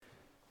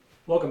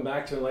Welcome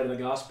back to In Light of the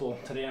Gospel.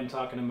 Today I'm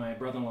talking to my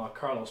brother-in-law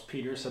Carlos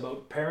Peters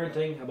about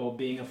parenting, about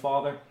being a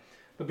father.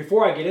 But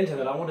before I get into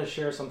that, I want to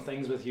share some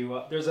things with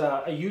you. There's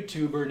a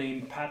YouTuber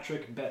named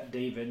Patrick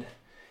Bet-David.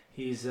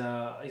 He's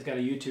got a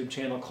YouTube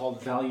channel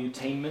called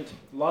Valuetainment.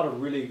 A lot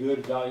of really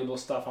good, valuable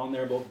stuff on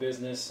there about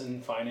business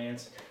and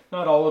finance.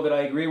 Not all of it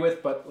I agree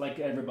with, but like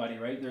everybody,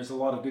 right? There's a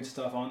lot of good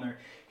stuff on there.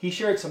 He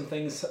shared some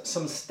things,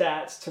 some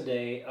stats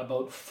today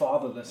about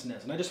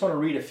fatherlessness. And I just want to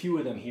read a few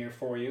of them here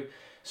for you,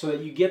 so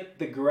that you get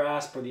the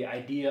grasp or the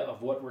idea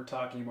of what we're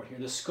talking about here,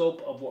 the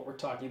scope of what we're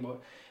talking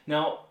about.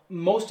 Now,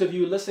 most of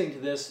you listening to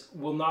this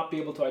will not be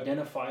able to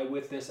identify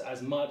with this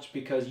as much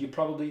because you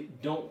probably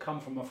don't come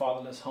from a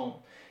fatherless home.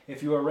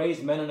 If you were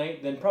raised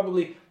Mennonite, then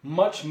probably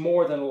much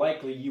more than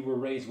likely you were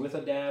raised with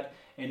a dad,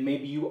 and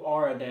maybe you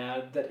are a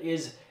dad that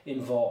is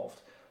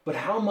involved. But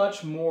how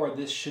much more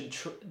this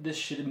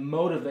should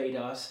motivate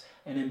us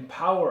and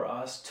empower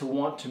us to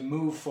want to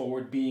move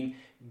forward being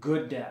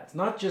good dads,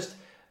 not just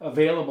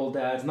available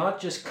dads,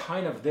 not just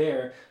kind of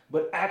there,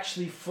 but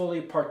actually fully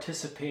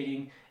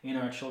participating in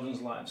our children's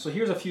lives. So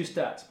here's a few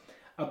stats.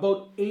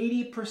 About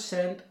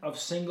 80% of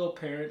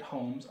single-parent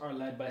homes are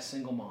led by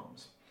single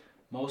moms.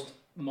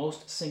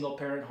 Most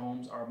single-parent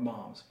homes are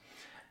moms.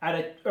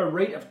 At a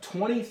rate of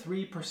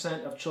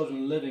 23% of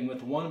children living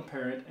with one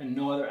parent and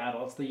no other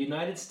adults, the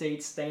United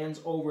States stands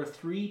over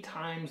 3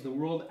 times the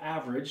world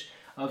average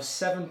of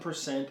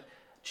 7%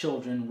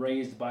 children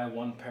raised by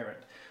one parent.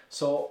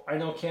 So I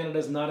know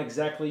Canada's not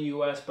exactly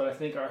US, but I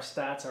think our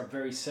stats are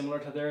very similar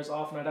to theirs.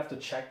 Often I'd have to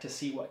check to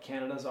see what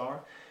Canada's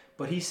are.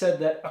 But he said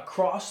that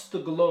across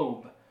the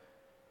globe,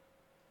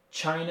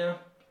 China,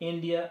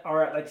 India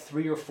are at like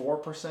 3 or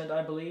 4%,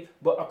 I believe.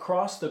 But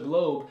across the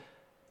globe,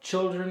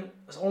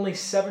 only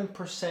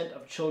 7%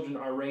 of children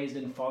are raised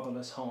in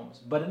fatherless homes.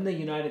 But in the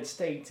United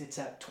States, it's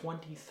at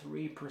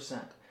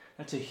 23%.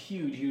 That's a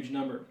huge, huge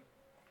number.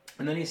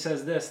 And then he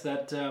says this,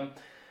 that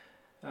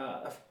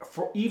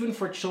even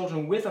for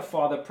children with a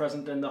father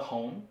present in the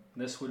home,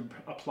 this would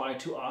apply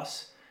to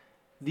us,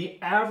 the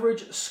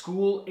average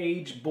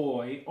school-age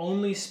boy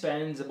only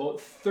spends about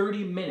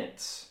 30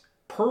 minutes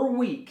per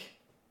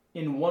week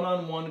in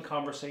one-on-one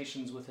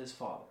conversations with his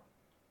father.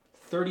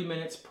 30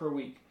 minutes per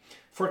week.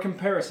 For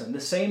comparison,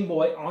 the same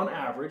boy, on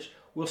average,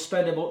 will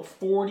spend about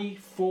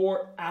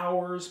 44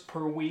 hours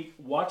per week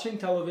watching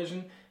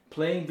television,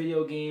 playing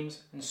video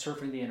games, and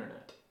surfing the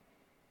internet.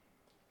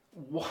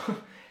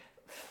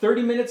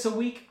 30 minutes a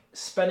week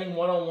spending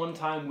one-on-one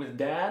time with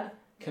dad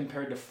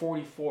compared to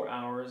 44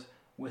 hours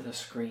with a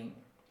screen.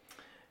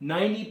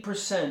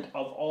 90%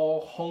 of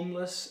all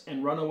homeless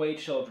and runaway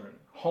children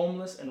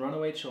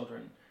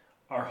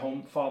are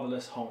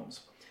fatherless homes.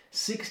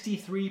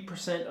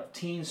 63% of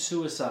teen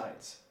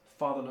suicides,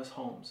 fatherless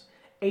homes.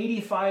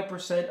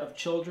 85% of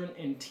children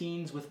and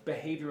teens with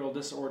behavioral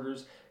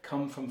disorders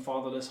come from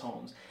fatherless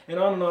homes. And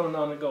on and on and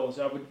on it goes.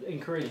 I would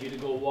encourage you to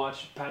go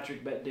watch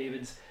Patrick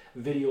Bet-David's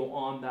video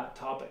on that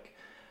topic.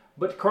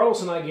 But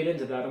Carlos and I get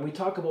into that, and we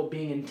talk about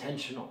being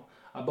intentional,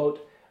 about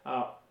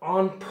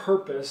on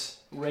purpose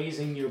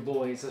raising your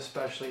boys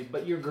especially,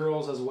 but your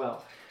girls as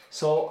well.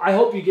 So I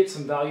hope you get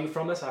some value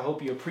from this. I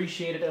hope you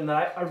appreciate it, and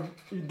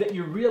that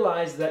you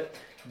realize that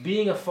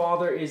being a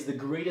father is the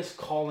greatest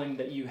calling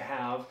that you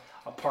have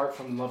apart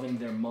from loving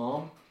their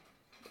mom,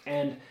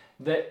 and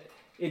that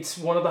it's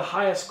one of the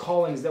highest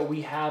callings that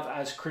we have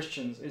as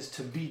Christians is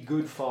to be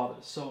good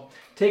fathers. So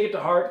take it to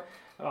heart.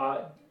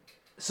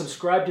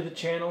 Subscribe to the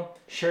channel,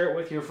 share it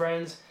with your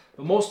friends,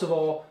 but most of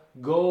all,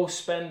 go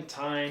spend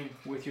time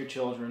with your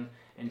children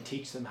and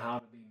teach them how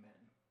to be men.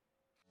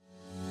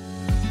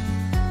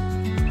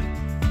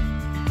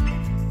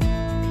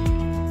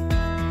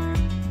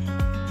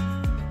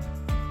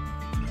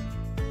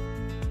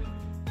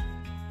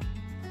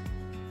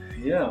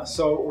 Yeah,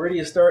 so where do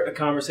you start a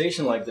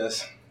conversation like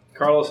this?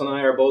 Carlos and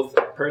I are both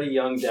pretty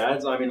young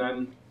dads. I mean,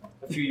 I'm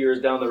a few years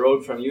down the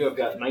road from you. I've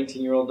got a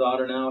 19-year-old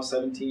daughter now, a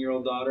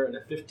 17-year-old daughter, and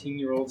a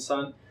 15-year-old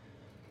son.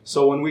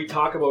 So when we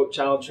talk about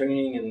child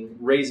training and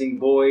raising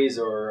boys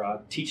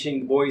or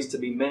teaching boys to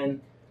be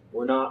men,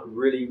 we're not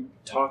really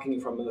talking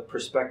from the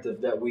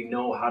perspective that we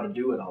know how to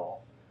do it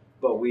all.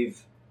 But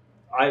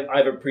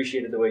I've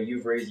appreciated the way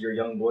you've raised your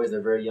young boys.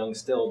 They're very young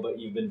still, but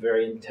you've been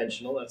very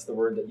intentional. That's the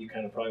word that you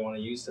kind of probably want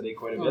to use today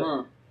quite a bit.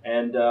 Uh-huh.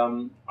 And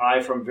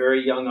I, from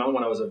very young on,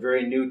 when I was a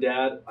very new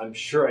dad, I'm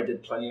sure I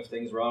did plenty of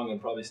things wrong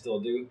and probably still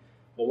do.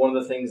 But one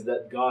of the things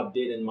that God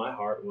did in my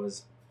heart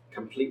was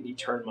completely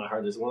turn my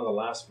heart. There's one of the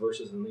last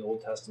verses in the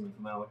Old Testament,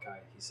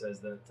 Malachi. He says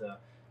that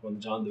when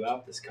John the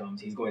Baptist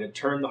comes, he's going to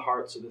turn the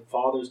hearts of the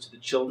fathers to the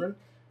children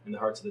and the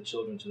hearts of the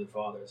children to the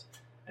fathers.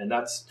 And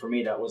that's, for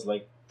me, that was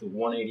like the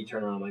 180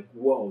 turnaround. Like,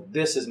 whoa,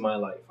 this is my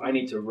life. I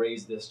need to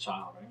raise this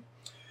child, right?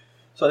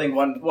 So I think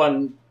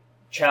one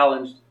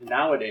challenge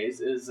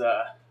nowadays is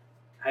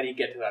how do you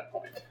get to that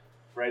point,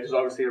 right? There's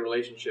obviously a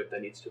relationship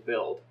that needs to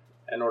build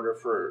in order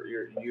for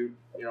you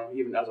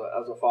even as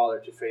a father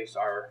to face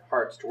our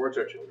hearts towards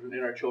our children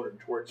and our children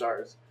towards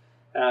ours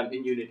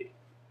in unity,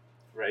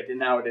 right? And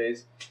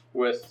nowadays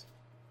with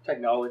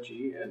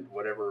technology and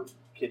whatever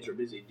kids are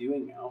busy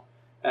doing now,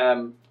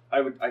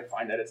 I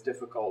find that it's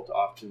difficult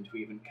often to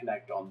even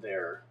connect on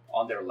their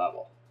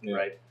level,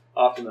 right?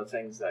 Often the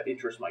things that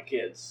interest my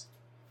kids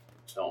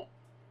don't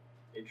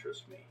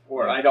interest me,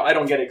 or I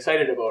don't get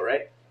excited about,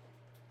 right?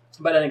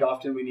 But I think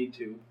often we need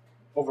to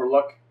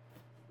overlook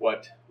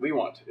what we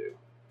want to do,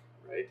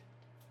 right?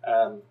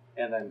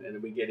 And then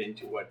we get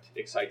into what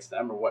excites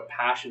them or what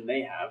passion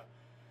they have,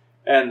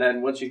 and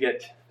then once you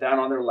get down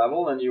on their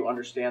level and you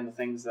understand the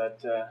things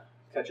that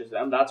catches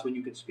them, that's when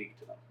you can speak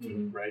to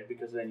them, right?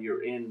 Because then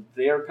you're in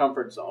their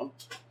comfort zone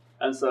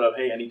instead of,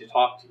 hey, I need to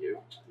talk to you.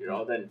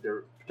 Then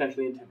they're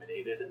potentially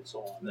intimidated and so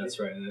on. That's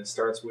right, and it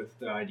starts with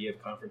the idea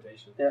of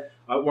confrontation. Yeah.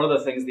 One of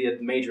the things, the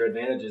major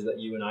advantages that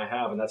you and I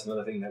have, and that's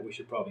another thing that we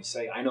should probably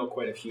say, I know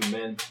quite a few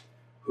men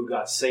who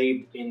got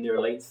saved in their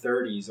late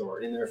 30s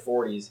or in their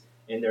 40s,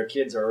 and their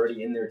kids are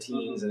already in their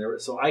teens,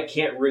 and so I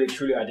can't really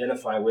truly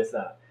identify with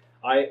that.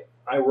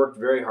 I worked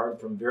very hard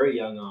from very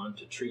young on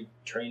to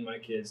train my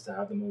kids, to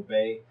have them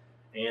obey,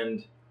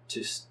 and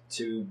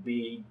to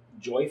be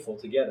joyful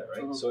together,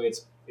 right? So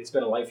it's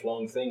been a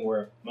lifelong thing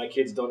where my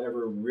kids don't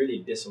ever really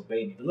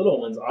disobey me. The little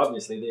ones,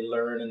 obviously, they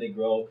learn and they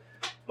grow,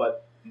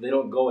 but they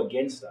don't go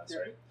against us,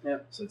 right? Yeah.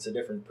 So it's a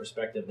different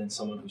perspective than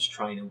someone who's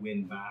trying to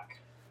win back.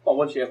 Well,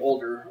 once you have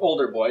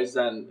older boys,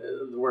 then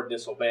the word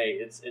disobey,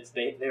 it's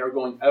they are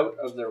going out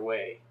of their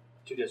way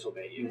to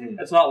disobey you.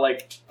 It's not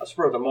like a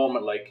spur of the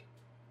moment, like,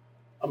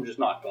 I'm just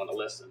not going to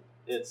listen.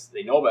 It's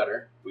they know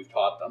better. We've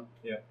taught them.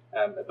 Yeah.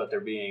 But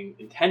they're being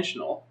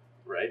intentional,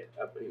 right?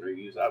 You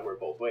use that word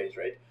both ways,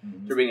 right?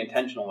 They're being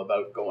intentional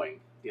about going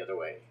the other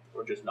way,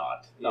 or just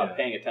not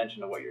paying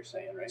attention to what you're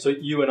saying, right? So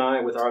you and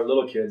I, with our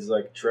little kids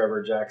like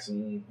Trevor,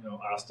 Jackson,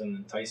 Austin,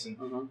 and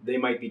Tyson, they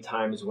might be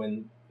times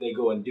when they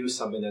go and do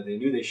something that they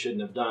knew they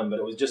shouldn't have done, but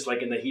it was just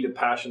like in the heat of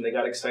passion, they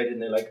got excited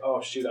and they're like,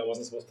 "Oh shoot, I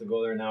wasn't supposed to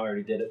go there. Now I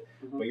already did it."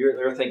 But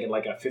they're thinking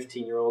like a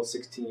 15-year-old,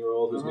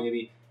 16-year-old who's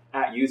maybe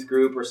at youth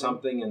group or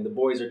something, and the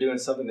boys are doing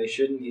something they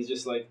shouldn't. He's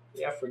just like,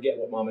 "Yeah, forget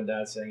what mom and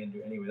dad's saying and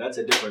do anyway." That's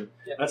a different.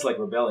 That's like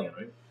rebellion,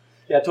 right?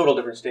 Yeah, total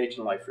different stage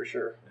in life for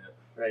sure. Yeah.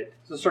 Right.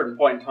 There's a certain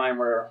point in time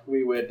where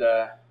we would,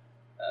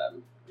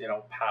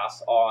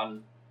 pass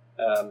on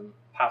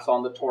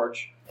the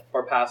torch,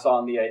 or pass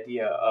on the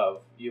idea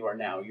of you are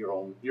now your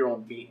own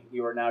being.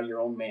 You are now your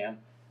own man,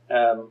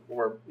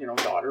 or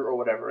daughter or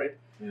whatever, right?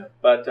 Yeah.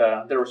 But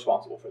they're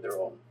responsible for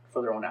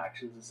their own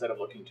actions instead of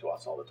looking to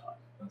us all the time.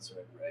 That's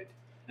right. Right.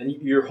 And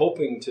you're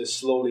hoping to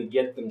slowly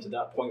get them to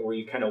that point where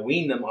you kind of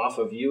wean them off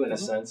of you in a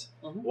sense.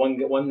 One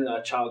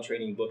child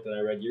training book that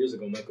I read years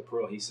ago, Michael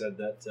Pearl, he said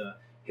that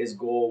his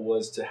goal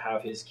was to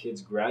have his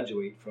kids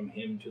graduate from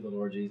him to the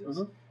Lord Jesus,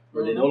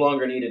 where they no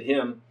longer needed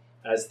him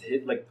as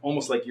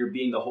almost like you're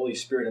being the Holy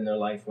Spirit in their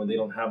life when they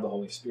don't have the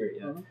Holy Spirit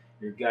yet.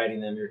 You're guiding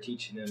them, you're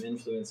teaching them,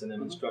 influencing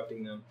them,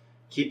 instructing them,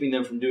 keeping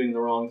them from doing the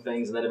wrong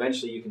things, and then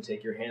eventually you can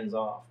take your hands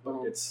off. But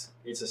it's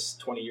a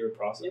 20-year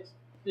process.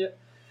 Yeah.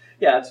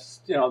 Yeah, it's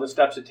the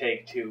steps it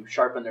take to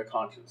sharpen their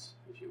conscience,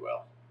 if you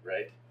will,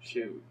 right?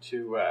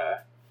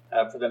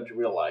 For them to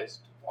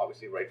realize,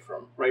 obviously, right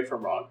from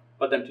wrong,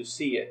 but them to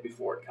see it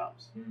before it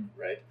comes,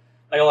 right?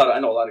 Like I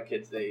know a lot of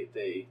kids,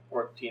 they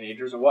or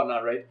teenagers and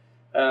whatnot, right?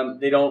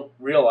 They don't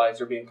realize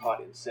they're being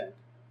caught in sin,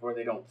 or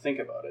they don't think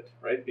about it,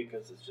 right?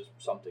 Because it's just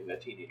something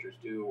that teenagers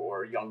do,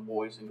 or young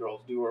boys and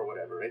girls do, or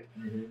whatever, right?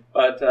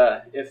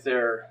 But if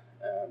they're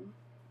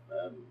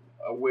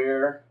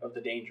aware of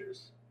the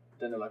dangers,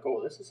 then they're like,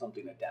 oh, this is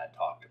something that Dad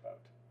talked about,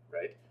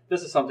 right?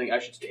 This is something I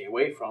should stay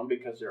away from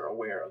because they're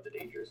aware of the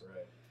dangers,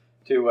 right?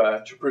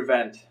 To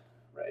prevent,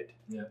 right?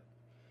 Yeah,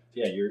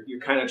 yeah. You're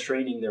kind of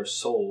training their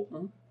soul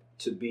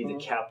to be the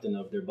captain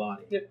of their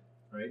body,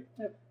 right?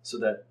 So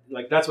that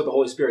that's what the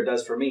Holy Spirit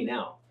does for me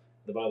now.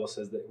 The Bible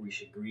says that we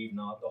should grieve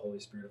not the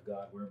Holy Spirit of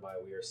God, whereby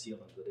we are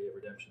sealed unto the day of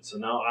redemption. So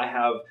now I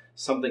have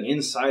something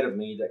inside of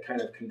me that kind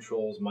of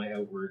controls my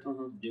outward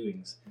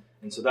doings,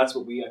 and so that's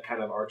what we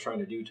kind of are trying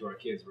to do to our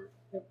kids. We're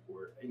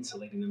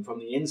insulating them from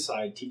the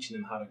inside, teaching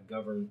them how to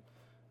govern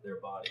their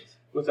bodies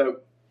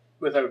without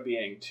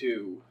being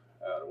too.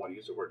 I don't want to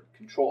use the word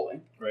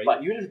controlling, right?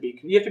 But you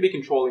have to be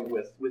controlling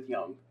with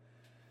young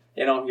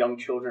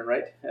children,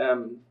 right?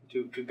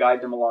 To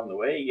guide them along the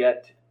way.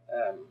 Yet,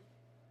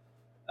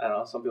 I don't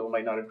know. Some people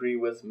might not agree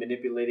with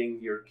manipulating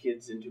your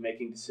kids into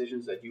making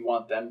decisions that you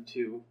want them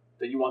to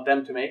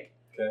make.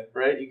 Okay.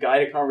 Right? You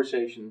guide a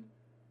conversation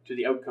to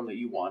the outcome that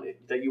you want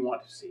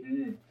to see.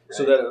 Right?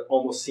 So that it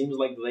almost seems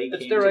like they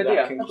came their to idea.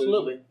 that conclusion.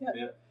 Absolutely.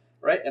 Yeah.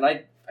 Right? And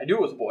I do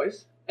it with the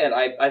boys, and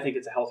I think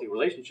it's a healthy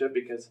relationship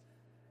because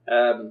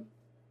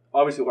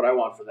obviously what I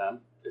want for them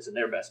is in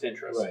their best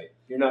interest. Right.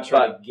 You're not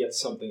trying to get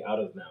something out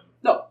of them.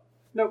 No.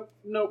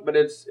 But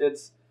it's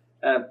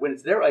when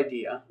it's their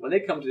idea, when they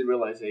come to the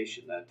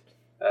realization that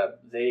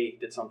they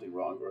did something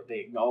wrong or they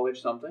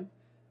acknowledge something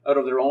out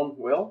of their own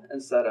will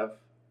instead of,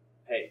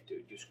 hey,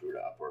 dude, you screwed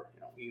up, or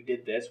you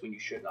did this when you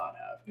should not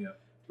have. Yeah.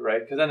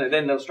 Right? Because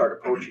then they'll start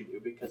approaching you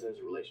because there's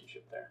a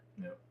relationship there.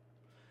 Yeah.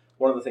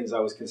 One of the things I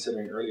was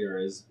considering earlier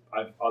is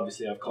I've called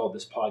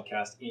this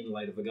podcast In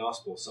Light of the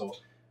Gospel. So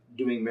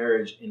doing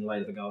marriage in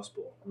light of the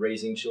gospel,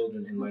 raising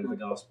children in light of the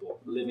gospel,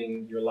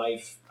 living your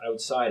life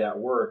outside at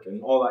work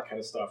and all that kind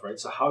of stuff, right?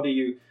 So how do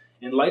you,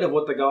 in light of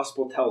what the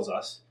gospel tells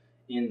us,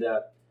 in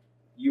that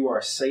you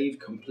are saved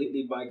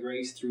completely by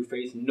grace through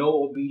faith,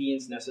 no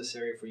obedience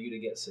necessary for you to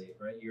get saved,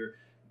 right? You're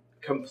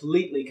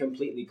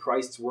completely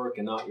Christ's work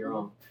and not your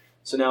own.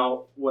 So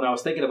now what I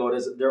was thinking about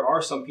is there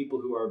are some people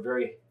who are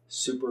very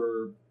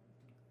super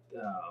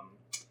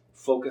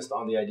focused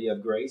on the idea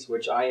of grace,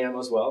 which I am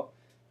as well.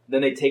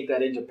 Then they take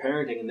that into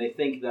parenting and they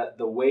think that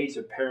the way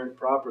to parent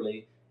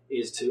properly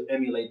is to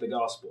emulate the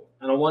gospel.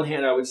 And on one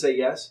hand, I would say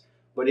yes,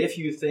 but if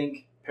you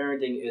think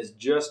parenting is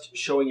just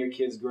showing your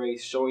kids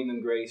grace, showing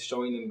them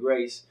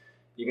grace,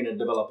 you're going to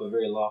develop a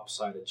very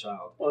lopsided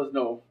child. Well,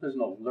 there's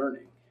no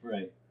learning.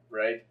 Right.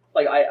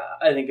 Like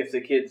I think if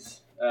the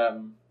kids,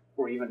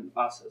 or even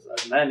us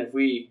as men, if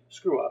we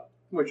screw up,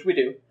 which we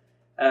do,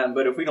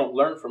 but if we don't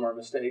learn from our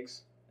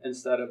mistakes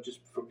instead of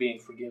just for being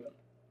forgiven,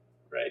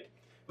 right?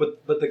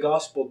 But the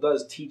gospel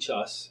does teach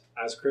us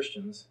as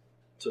Christians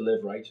to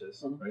live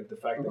righteous, right? The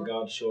fact that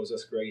God shows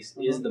us grace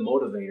is the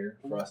motivator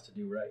for us to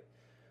do right.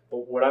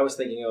 But what I was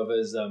thinking of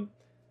is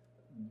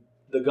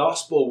the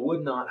gospel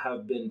would not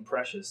have been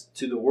precious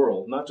to the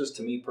world, not just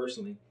to me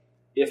personally,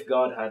 if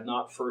God had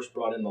not first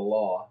brought in the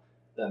law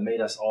that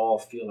made us all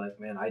feel like,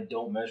 man, I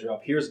don't measure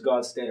up. Here's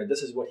God's standard.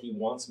 This is what he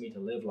wants me to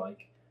live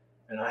like,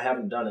 and I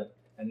haven't done it.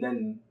 And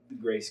then the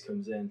grace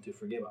comes in to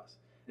forgive us.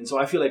 And so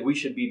I feel like we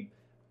should be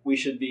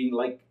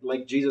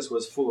like Jesus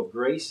was full of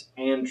grace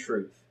and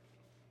truth.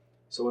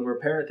 So when we're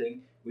parenting,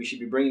 we should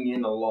be bringing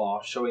in the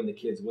law, showing the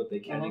kids what they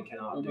can and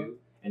cannot do,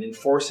 and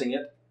enforcing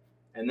it.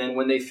 And then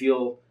when they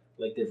feel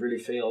like they've really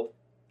failed,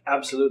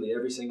 absolutely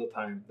every single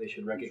time they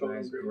should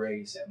recognize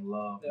grace and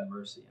love and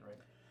mercy. Right?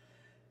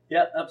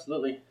 Yeah,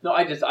 absolutely. No,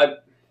 I guess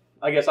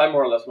I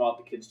more or less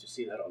want the kids to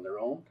see that on their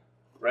own,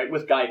 right,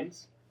 with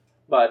guidance.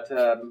 But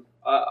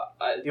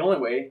the only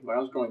way, when I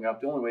was growing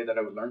up, the only way that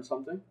I would learn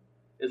something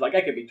is like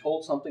I could be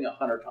told something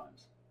 100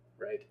 times,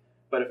 right?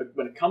 But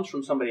when it comes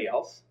from somebody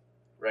else,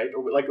 right,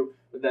 or like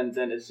then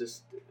it's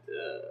just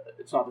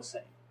it's not the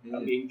same.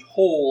 I'm being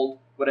told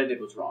what I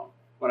did was wrong.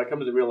 When I come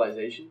to the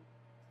realization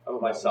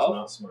of myself, was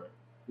not smart.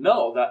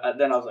 No,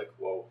 then I was like,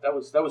 whoa, that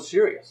was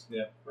serious.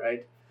 Yeah.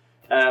 Right.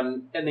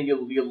 And then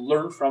you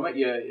learn from it.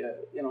 You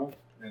know.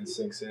 And it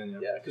sinks in.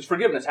 Yeah. Because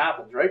forgiveness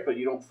happens, right? But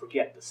you don't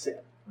forget the sin,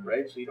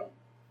 right? So you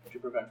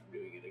prevent from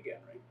doing it again,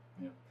 right?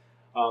 Yeah.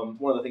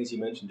 One of the things you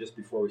mentioned just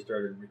before we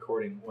started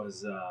recording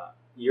was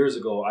years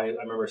ago. I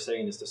remember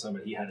saying this to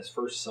somebody. He had his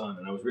first son,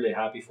 and I was really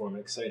happy for him,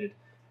 excited.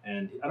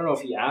 And I don't know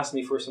if he asked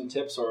me for some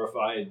tips or if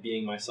I,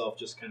 being myself,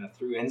 just kind of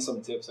threw in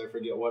some tips. I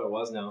forget what it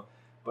was now.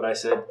 But I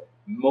said,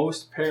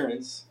 most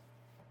parents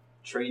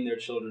train their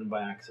children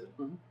by accident.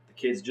 The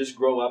kids just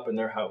grow up in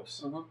their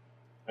house.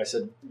 I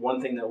said, one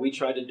thing that we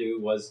tried to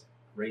do was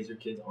raise your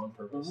kids on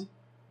purpose,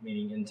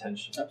 meaning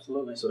intention.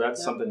 Absolutely. So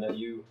that's something that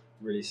you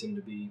really seem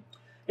to be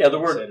the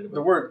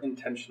word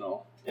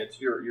intentional.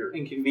 It's you're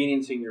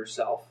inconveniencing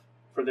yourself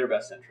for their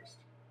best interest,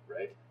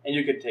 right? And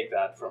you could take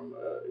that from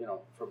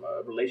from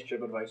a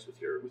relationship advice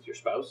with your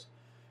spouse,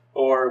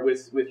 or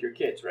with your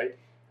kids, right?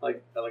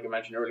 Like I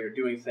mentioned earlier,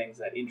 doing things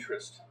that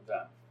interest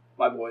them.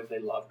 My boys, they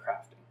love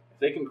crafting. If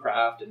they can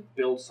craft and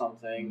build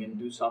something and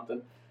do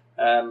something,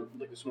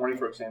 like this morning,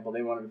 for example,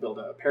 they wanted to build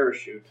a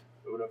parachute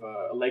out of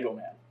a Lego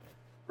man,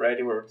 right?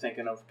 And we were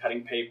thinking of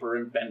cutting paper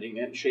and bending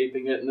it and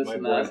shaping it and this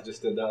and that. My boys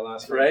just did that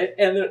last week. Right?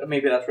 And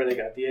maybe that's where they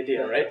got the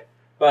idea, right?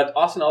 But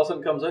Austin all of a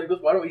sudden comes out and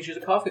goes, why don't we just use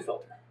a coffee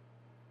filter?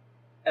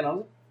 And I'm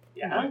like,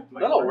 yeah,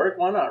 that'll work.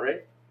 Why not,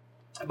 right?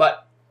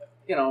 But,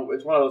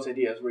 it's one of those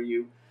ideas where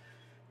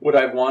would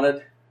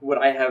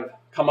I have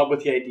come up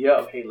with the idea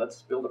of, hey,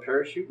 let's build a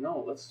parachute?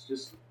 No, let's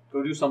just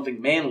go do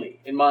something manly.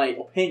 In my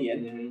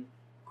opinion,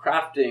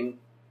 crafting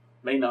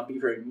may not be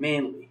very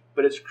manly,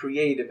 but it's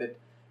creative.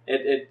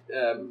 It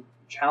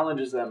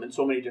challenges them in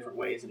so many different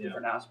ways and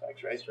different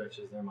aspects, right?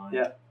 Stretches their mind.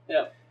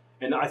 Yeah.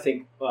 And I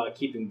think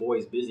keeping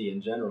boys busy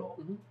in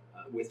general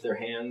with their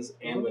hands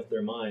and with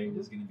their mind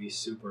is going to be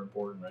super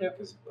important, right?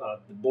 Because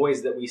the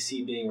boys that we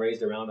see being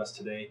raised around us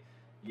today,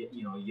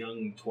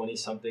 young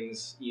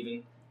 20-somethings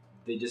even,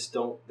 they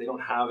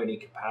don't have any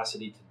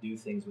capacity to do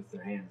things with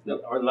their hands,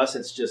 or unless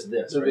it's just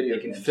this, right? They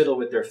can fiddle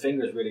with their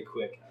fingers really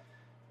quick.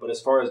 But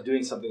as far as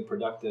doing something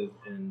productive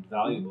and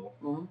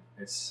valuable,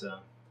 it's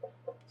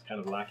kind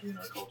of lacking in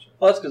our culture.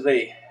 Well, that's because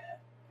I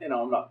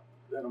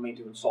don't mean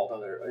to insult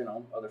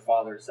other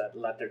fathers that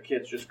let their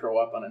kids just grow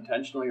up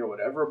unintentionally or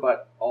whatever,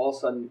 but all of a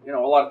sudden, a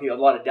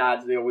lot of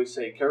dads, they always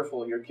say,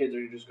 careful, your kids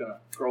are just going to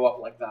grow up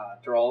like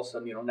that. Or all of a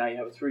sudden, now you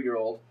have a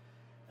 3-year-old,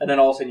 and then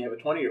all of a sudden you have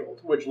a 20-year-old,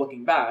 which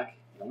looking back,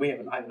 I have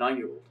a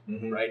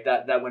 9-year-old, right?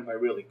 That went by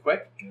really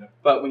quick. Yeah.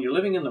 But when you're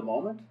living in the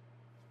moment,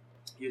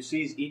 you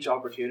seize each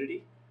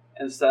opportunity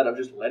instead of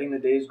just letting the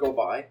days go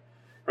by,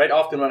 right?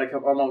 Often when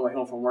I'm on my way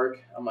home from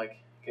work, I'm like,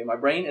 okay, my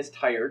brain is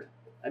tired.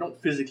 I don't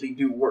physically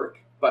do work,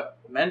 but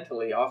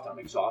mentally, often I'm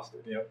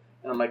exhausted. Yep.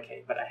 And I'm like,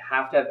 okay, but I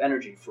have to have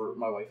energy for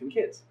my wife and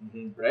kids,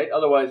 right?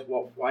 Otherwise,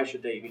 why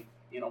should they be,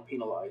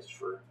 penalized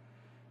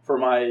for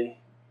my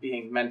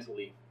being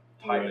mentally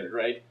tired,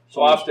 right?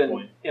 So Huge often,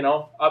 point.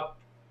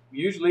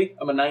 usually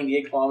I'm a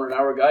 98 kilometer an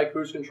hour guy,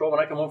 cruise control. When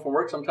I come home from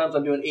work, sometimes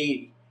I'm doing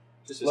 80.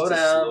 Just slow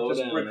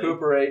down,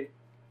 recuperate.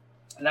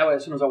 And that way,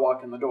 as soon as I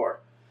walk in the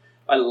door,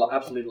 I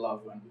absolutely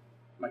love when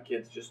my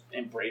kids just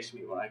embrace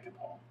me when I come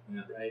home,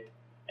 right?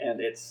 And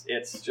it's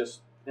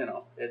just,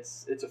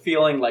 it's a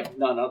feeling like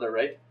none other,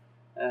 right?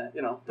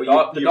 The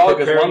dog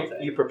is one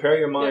thing. You prepare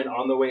your mind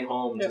on the way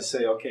home to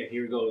say, okay,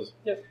 here goes.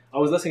 Yep. I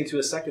was listening to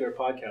a secular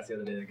podcast the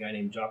other day, a guy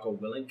named Jocko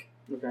Willink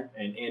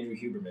and Andrew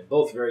Huberman,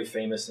 both very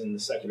famous in the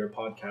secular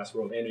podcast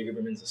world. Andrew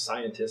Huberman's a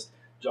scientist.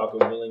 Jocko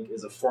Willink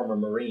is a former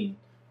Marine,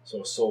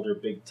 so a soldier,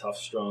 big, tough,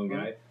 strong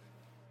guy.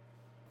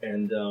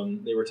 And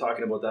they were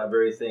talking about that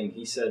very thing.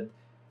 He said,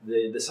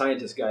 the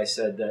scientist guy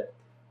said that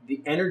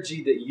the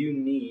energy that you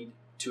need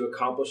to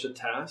accomplish a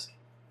task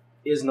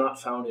is not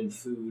found in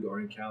food or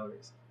in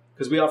calories.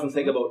 Because we often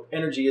think about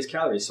energy as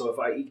calories. So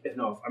I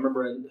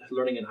remember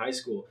learning in high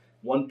school,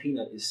 1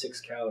 peanut is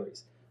 6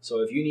 calories.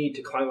 So if you need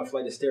to climb a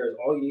flight of stairs,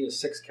 all you need is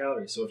 6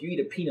 calories. So if you eat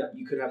a peanut,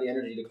 you could have the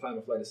energy to climb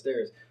a flight of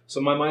stairs. So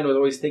my mind was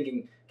always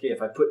thinking, okay,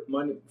 if I put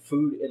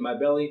food in my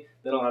belly,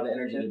 then I'll have the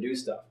energy to do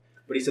stuff.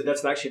 But he said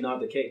that's actually not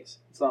the case.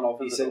 It's not all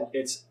physical. He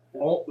said it's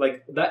all,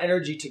 like, that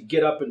energy to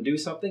get up and do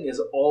something is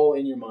all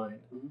in your mind.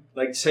 Mm-hmm.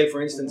 Like, say,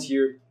 for instance,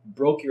 you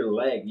broke your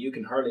leg, you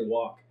can hardly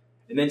walk.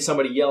 And then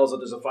somebody yells that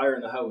there's a fire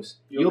in the house.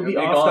 You'll be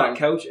off that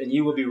couch and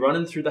you will be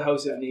running through the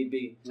house if need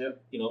be.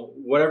 Yep.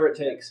 Whatever it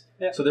takes.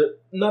 Yep. So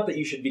not that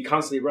you should be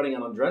constantly running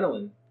on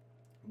adrenaline,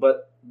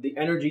 but the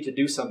energy to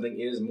do something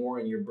is more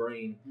in your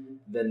brain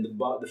than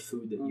the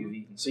food that you've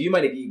eaten. So you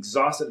might be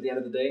exhausted at the end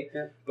of the day,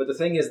 but the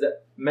thing is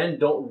that men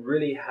don't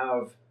really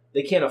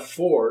they can't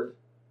afford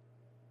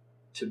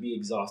to be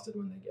exhausted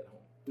when they get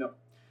home. No.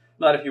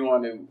 Not if you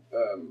want to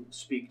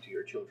speak to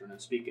your children and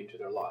speak into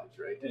their lives,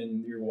 right?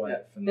 And your wife.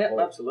 And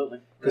absolutely.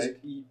 Because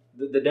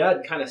the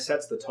dad kind of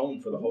sets the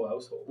tone for the whole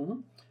household. Mm-hmm.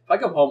 If I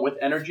come home with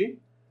energy,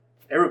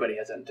 everybody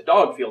has energy. The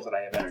dog feels that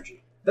I have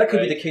energy. That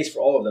could be the case for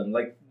all of them.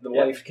 Like, the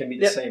wife can be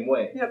the same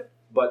way. Yep.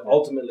 But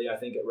ultimately, I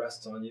think it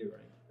rests on you, right?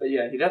 But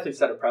yeah, you definitely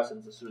set a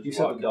precedence as soon as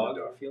you walk in the door. The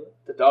dog feel it?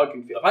 The dog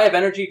can feel it. If I have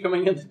energy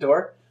coming in the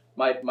door,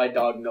 my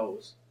dog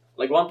knows.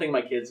 Like, one thing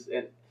my kids...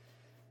 and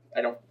I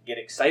don't get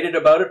excited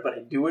about it, but I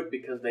do it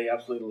because they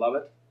absolutely love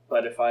it.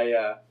 But if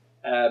I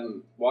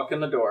walk in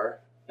the door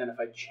and if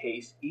I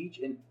chase each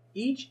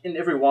and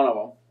every one of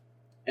them,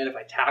 and if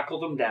I tackle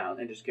them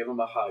down and just give them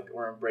a hug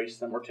or embrace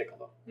them or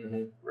tickle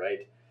them,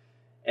 right?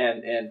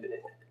 And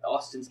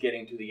Austin's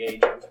getting to the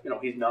age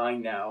of, he's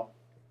 9 now.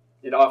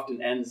 It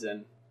often ends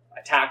in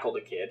I tackled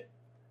a kid,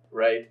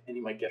 right? And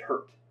he might get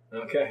hurt.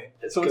 Okay.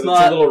 So it's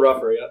not a little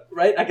rougher,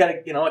 right? I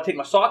gotta, I take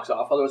my socks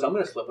off, otherwise I'm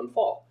gonna slip and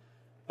fall.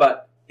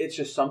 But it's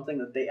just something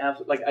that they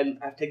absolutely, like,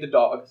 I have to take the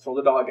dog, throw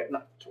the dog at,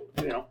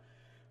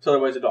 so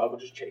otherwise the dog will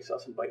just chase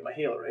us and bite my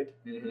heel, right?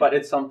 Mm-hmm. But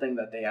it's something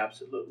that they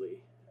absolutely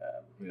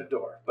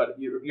adore. But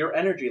your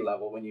energy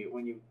level when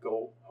you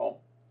go home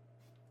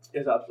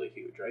is absolutely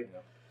huge, right? Yeah.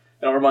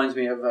 And it reminds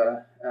me of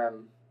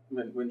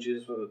when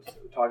Jesus was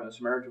talking to the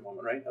Samaritan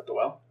woman, right, at the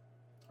well,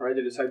 right?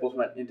 The disciples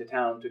went into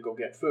town to go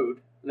get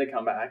food, and they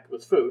come back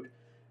with food.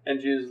 And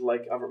Jesus is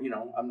like,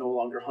 I'm no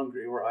longer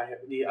hungry, or I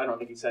don't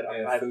think he said I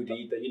have food to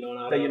eat that you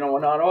know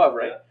not of,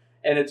 right? Yeah.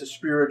 And it's a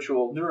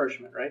spiritual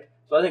nourishment, right?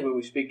 So I think when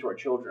we speak to our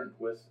children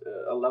with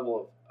a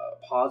level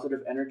of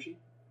positive energy,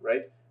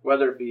 right?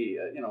 Whether it be,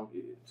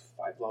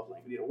 5 love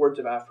languages, words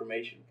of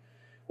affirmation,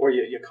 or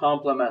you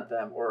compliment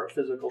them, or a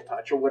physical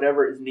touch, or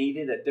whatever is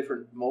needed at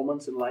different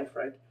moments in life,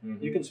 right?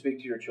 Mm-hmm. You can speak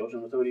to your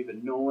children without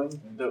even knowing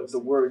the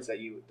words that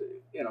you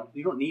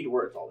don't need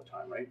words all the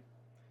time, right?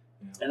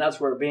 Yeah. And that's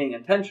where being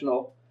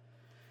intentional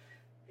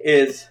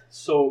is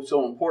so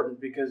important,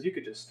 because you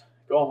could just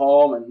go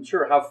home and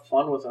sure have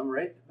fun with them,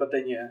 right? But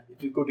then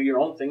you go do your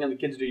own thing and the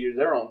kids do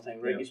their own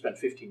thing, right? Yeah. You spend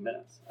 15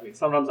 minutes. I mean,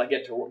 sometimes I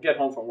get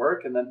home from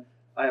work and then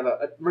I have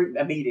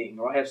a meeting,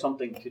 or I have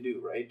something to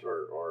do, right?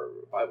 Or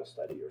Bible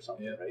study or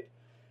something, right?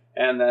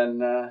 And then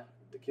the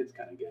kids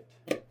kind of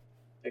get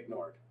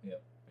ignored. Yeah.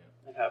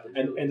 It happens.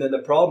 And then the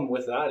problem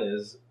with that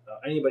is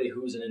anybody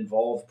who's an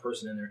involved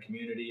person in their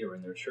community or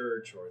in their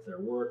church or at their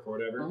work or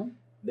whatever,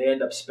 they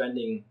end up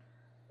spending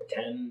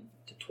 10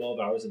 to 12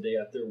 hours a day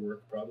at their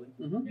work, probably.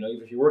 Mm-hmm.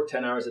 If you work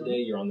 10 hours a day,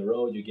 you're on the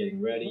road, you're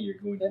getting ready, you're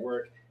going to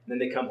work. And then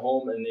they come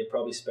home and they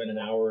probably spend an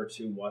hour or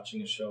two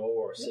watching a show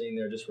or sitting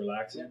there just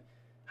relaxing. Yeah.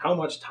 How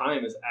much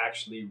time is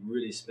actually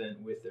really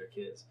spent with their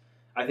kids?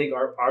 I think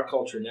our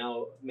culture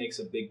now makes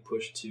a big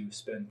push to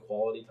spend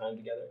quality time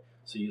together.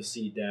 So you'll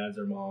see dads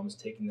or moms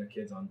taking their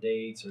kids on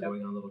dates or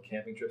going on little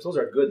camping trips. Those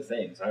are good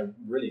things. I'm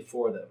really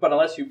for them. But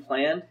unless you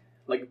plan,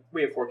 like,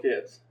 we have 4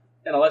 kids.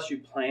 And unless you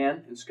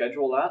plan and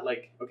schedule that,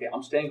 like, okay,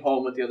 I'm staying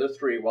home with the other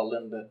 3 while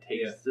Linda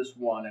takes this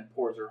one and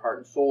pours her heart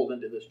and soul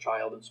into this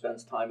child and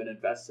spends time and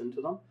invests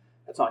into them,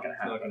 that's not going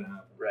to happen. It's not going to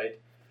happen. Right?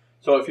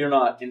 So if you're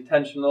not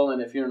intentional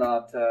and if you're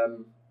not,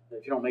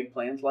 if you don't make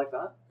plans like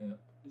that,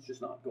 it's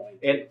just not going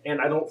to.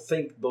 And I don't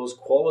think those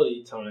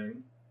quality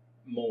time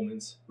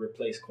moments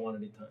replace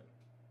quantity time.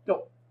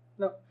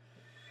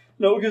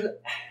 No, because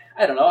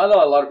I don't know. I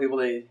know a lot of people,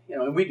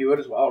 and we do it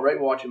as well, right?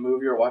 We watch a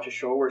movie or watch a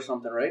show or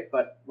something, right?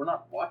 But we're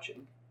not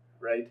watching,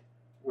 right?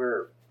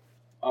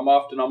 I'm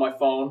often on my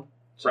phone,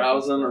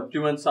 browsing or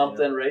doing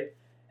something, right?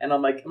 And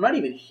I'm like, I'm not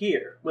even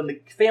here. When the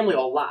family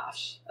all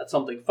laughs at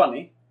something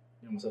funny,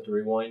 you almost have to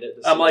rewind it.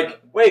 I'm like,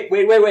 wait.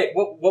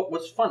 What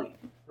was funny,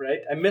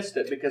 right? I missed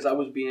it because I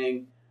was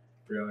being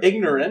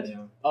ignorant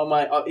on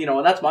my,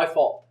 and that's my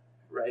fault,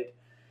 right?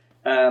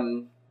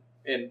 And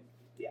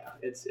yeah,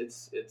 it's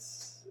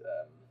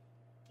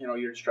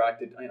you're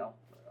distracted.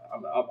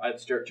 I'd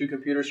stare at 2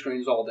 computer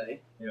screens all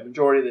day,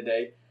 majority of the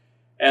day,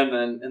 and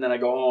then I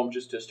go home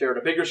just to stare at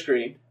a bigger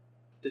screen,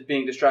 just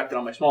being distracted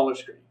on my smaller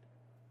screen,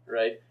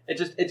 right? It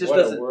just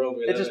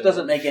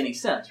doesn't make any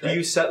sense. Right? Do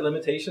you set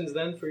limitations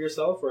then for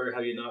yourself, or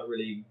have you not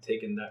really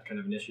taken that kind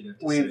of initiative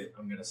to say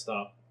I'm going to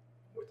stop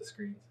with the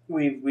screens?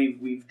 We've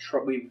made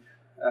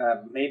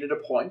it a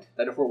point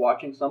that if we're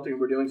watching something, if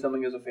we're doing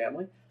something as a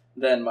family,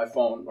 then our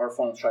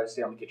phones try to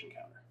stay on the kitchen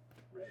counter.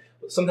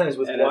 Sometimes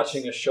with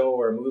watching a show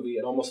or a movie,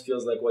 it almost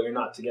feels like, well, you're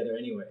not together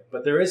anyway.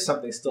 But there is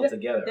something still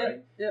together,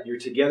 right? Yeah. You're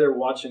together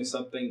watching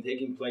something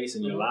taking place,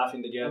 and you're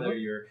laughing together.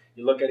 You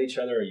look at each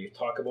other, or you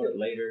talk about it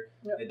later.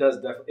 Yeah.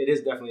 It is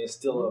definitely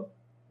still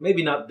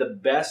maybe not the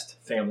best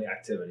family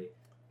activity,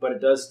 but it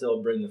does still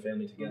bring the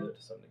family together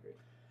to some degree.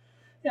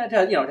 Yeah, to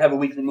have a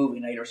weekly movie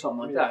night or something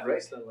like that, right?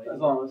 As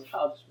long as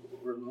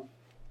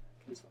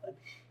it's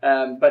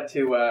fine. But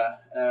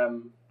to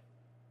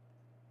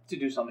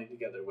do something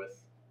together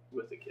with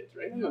the kids,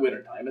 right? In the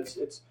winter time,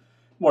 it's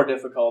more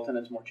difficult and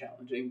it's more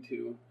challenging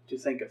to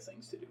think of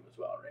things to do as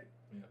well, right?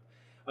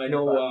 Yeah, I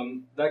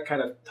know that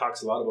kind of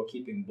talks a lot about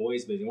keeping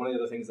boys busy. One of the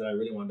other things that I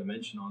really wanted to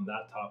mention on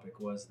that topic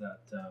was that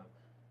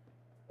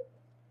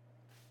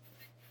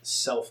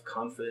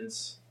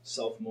self-confidence,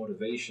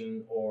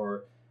 self-motivation,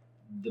 or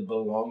the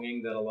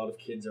belonging that a lot of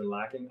kids are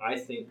lacking, I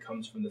think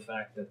comes from the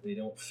fact that they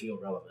don't feel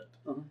relevant.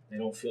 They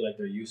don't feel like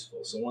they're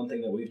useful. So one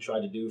thing that we've tried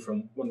to do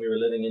from when we were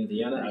living in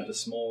Vienna at the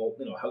small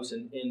house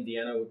in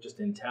Vienna, just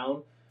in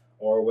town,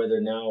 or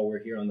whether now we're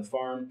here on the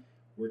farm,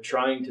 we're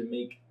trying to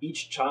make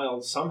each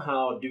child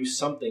somehow do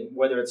something,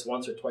 whether it's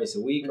once or twice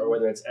a week or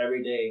whether it's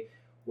every day,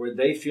 where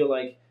they feel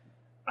like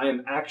I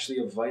am actually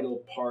a vital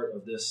part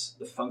of the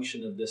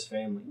function of this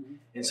family.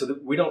 And so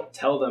that we don't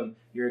tell them,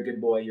 you're a good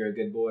boy, you're a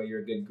good boy, you're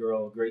a good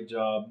girl, great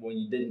job, when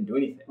you didn't do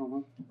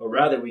anything. But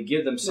rather we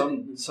give them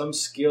some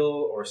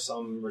skill or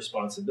some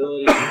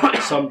responsibility,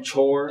 some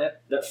chore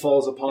that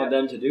falls upon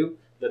them to do,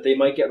 that they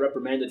might get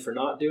reprimanded for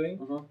not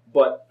doing.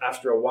 But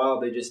after a while,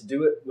 they just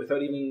do it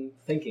without even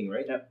thinking,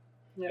 right?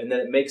 And then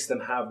it makes them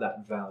have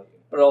that value.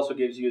 But it also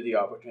gives you the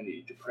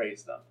opportunity to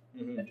praise them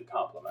and to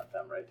compliment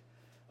them, right?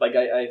 Like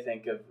I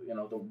think of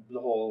the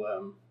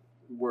whole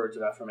words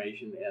of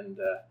affirmation, and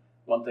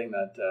one thing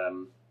that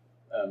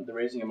the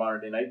Raising a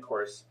Modern Day Knight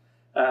course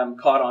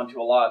caught on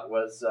to a lot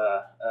was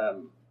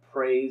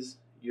praise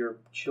your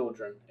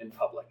children in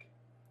public.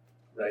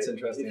 Right? That's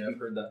interesting. I've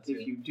heard that too.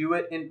 If you do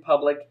it in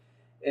public,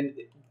 and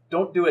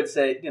don't do it,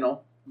 say,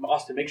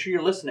 Austin, make sure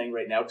you're listening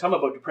right now because I'm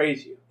about to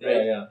praise you.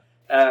 Right?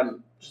 Yeah.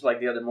 Just like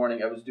the other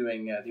morning, I was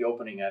doing the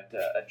opening at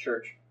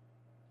church.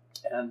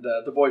 And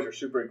the boys are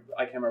super,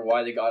 I can't remember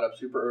why they got up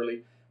super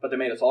early, but they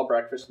made us all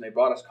breakfast and they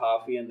brought us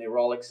coffee and they were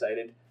all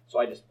excited. So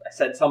I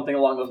said something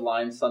along those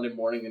lines Sunday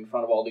morning in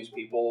front of all these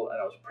people,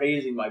 and I was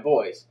praising my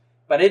boys.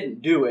 But I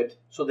didn't do it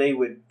so they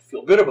would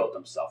feel good about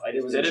themselves. I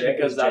just did it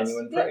because that's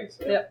genuine praise.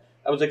 Yeah.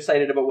 I was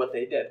excited about what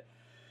they did.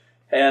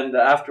 And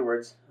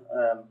afterwards,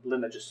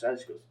 Linda just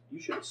says, she goes,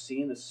 you should have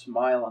seen the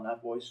smile on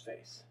that boy's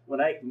face.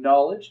 When I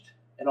acknowledged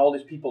and all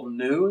these people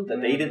knew that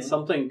they did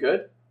something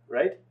good,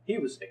 right? He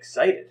was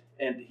excited.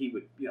 And he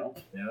would,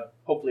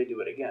 hopefully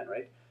do it again,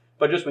 right?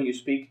 But just when you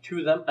speak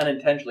to them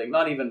unintentionally,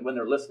 not even when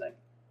they're listening,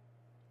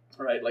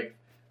 right? Like,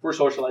 if we're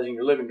socializing in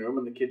your living room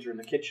and the kids are in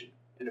the kitchen,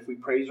 and if we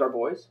praise our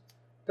boys,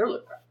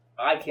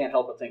 I can't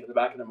help but think in the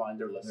back of their mind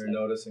they're listening.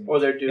 They're noticing. Or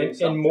they're doing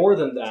something. And more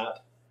than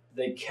that,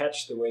 they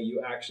catch the way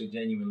you actually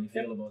genuinely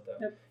feel about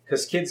them.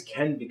 Because kids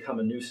can become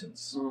a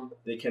nuisance.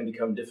 They can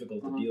become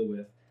difficult to deal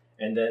with,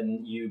 and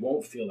then you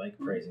won't feel like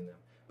praising them.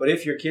 But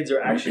if your kids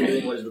are actually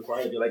doing what is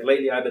required of you, like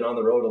lately I've been on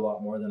the road a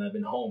lot more than I've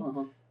been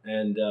home.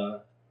 And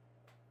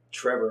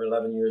Trevor,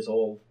 11 years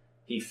old,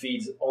 he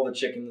feeds all the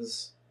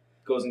chickens,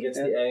 goes and gets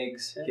the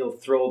eggs. He'll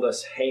throw the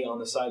hay on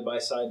the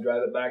side-by-side,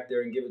 drive it back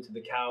there and give it to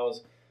the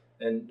cows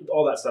and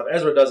all that stuff.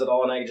 Ezra does it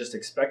all, and I just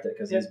expect it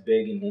because he's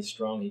big and he's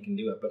strong. He can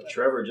do it. But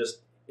Trevor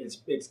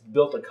it's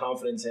built a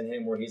confidence in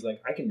him where he's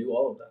like, I can do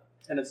all of that.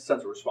 And it's a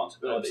sense of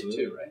responsibility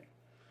too, right?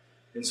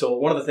 And so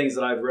one of the things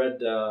that I've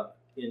read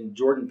in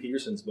Jordan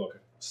Peterson's book,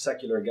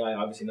 secular guy,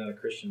 obviously not a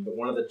Christian, but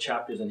one of the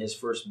chapters in his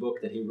first book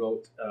that he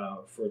wrote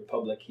for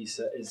public, he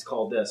said, is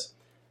called this: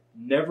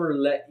 never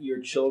let your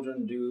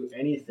children do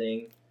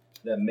anything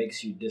that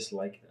makes you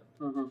dislike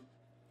them.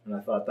 And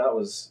I thought that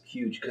was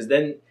huge, because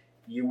then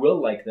you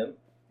will like them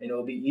and it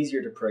will be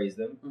easier to praise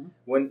them.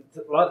 When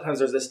a lot of times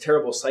there's this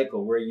terrible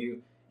cycle where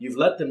you've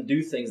let them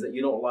do things that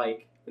you don't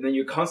like, and then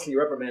you're constantly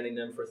reprimanding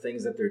them for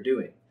things that they're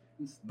doing.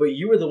 but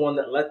you were the one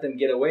that let them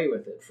get away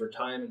with it for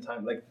time and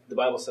time. Like the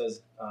Bible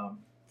says,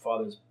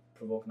 fathers,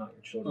 provoke not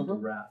your children to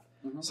wrath.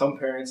 Some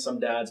parents, some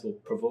dads will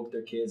provoke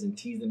their kids and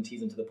tease them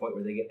to the point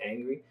where they get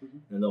angry,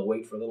 and they'll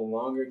wait for a little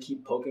longer,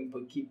 keep poking,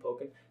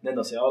 and then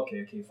they'll say,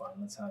 okay, fine,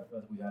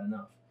 we've had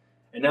enough.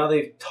 And now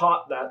they've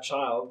taught that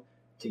child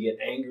to get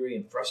angry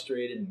and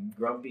frustrated and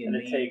grumpy and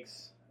it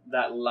takes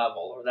that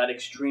level or that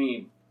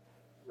extreme,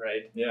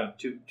 right? Yeah.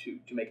 To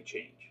make a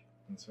change.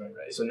 That's right.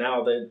 So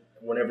now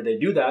whenever they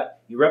do that,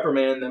 you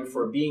reprimand them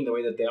for being the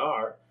way that they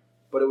are,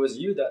 but it was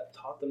you that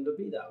taught them to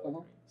be that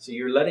way. So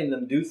you're letting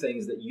them do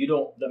things that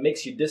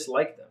makes you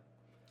dislike them.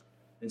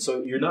 And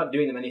so you're not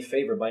doing them any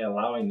favor by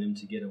allowing them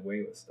to get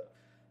away with stuff.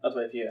 That's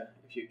why if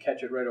you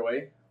catch it right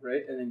away,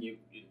 right, and then you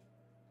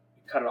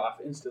cut it off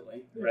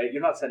instantly, right,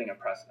 you're not setting a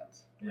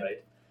precedence,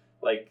 right?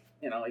 Like,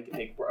 you can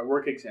take a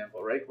work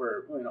example, right,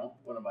 where,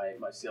 one of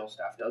my sales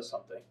staff does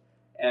something,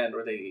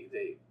 or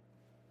they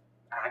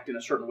act in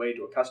a certain way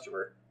to a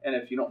customer, and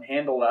if you don't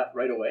handle that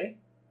right away,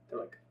 they're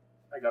like,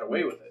 I got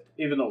away with it,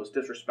 even though it was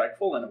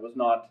disrespectful and it was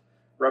not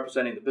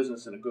representing the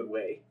business in a good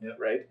way,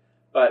 right?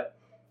 But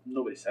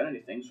nobody said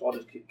anything, so I'll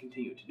just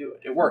continue to do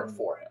it. It worked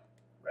for him,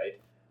 right?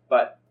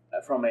 But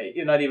from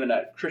not even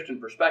a Christian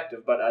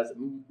perspective, but as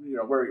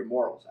where are your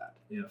morals at?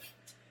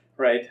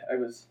 Right.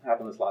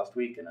 Happened this last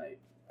week, and I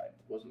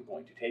wasn't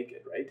going to take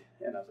it, right?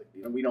 And I was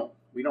like,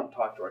 we don't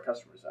talk to our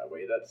customers that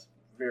way. That's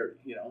very,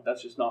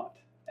 that's just not.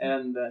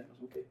 And I was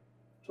okay,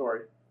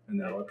 sorry. And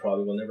that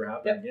probably will never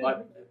happen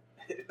again.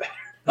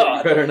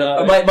 Better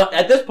not.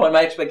 At this point,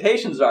 my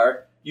expectations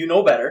are,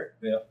 better.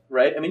 Yeah.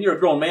 Right? I mean, you're a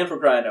grown man, for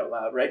crying out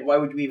loud, right? Why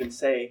would you even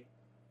say,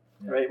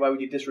 right? Why would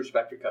you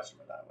disrespect your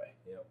customer that way?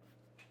 Yeah.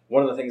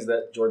 One of the things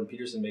that Jordan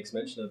Peterson makes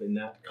mention of in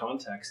that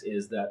context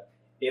is that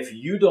if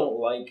you don't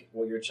like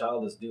what your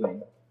child is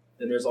doing,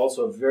 then there's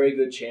also a very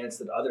good chance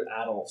that other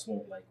adults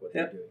won't like what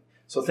they're doing.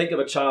 So think of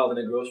a child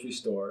in a grocery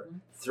store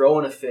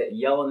throwing a fit,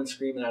 yelling and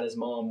screaming at his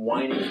mom,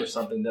 whining for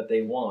something that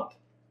they want.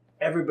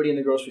 Everybody in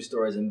the grocery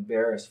store is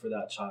embarrassed for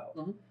that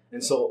child.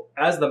 And so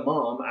as the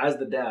mom, as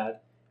the dad,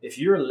 if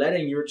you're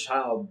letting your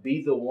child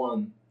be the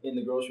one in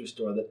the grocery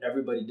store that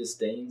everybody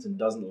disdains and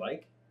doesn't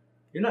like,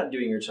 you're not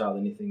doing your child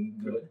anything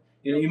good.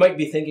 You might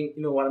be thinking,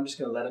 what, I'm just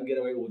going to let him get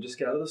away. We'll just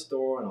get out of the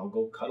store and I'll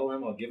go cuddle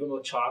him. I'll give him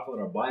a chocolate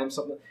or buy him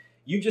something.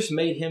 You just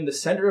made him the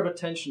center of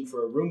attention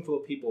for a room full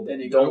of people that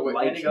don't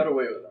like him. And he got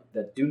away with him.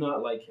 That do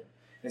not like him.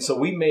 And so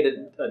we made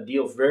a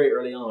deal very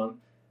early on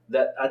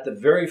that at the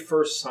very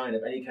first sign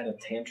of any kind of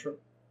tantrum,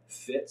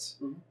 fits,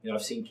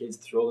 I've seen kids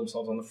throw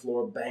themselves on the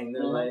floor, bang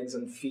their legs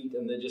and feet,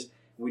 and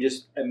we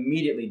just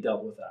immediately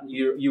dealt with that.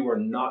 You were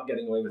not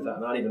getting away with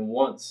that, not even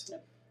once. Yeah.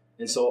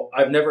 And so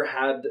I've never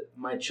had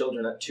my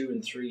children at 2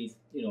 and 3,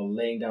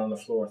 laying down on the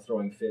floor,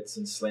 throwing fits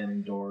and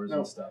slamming doors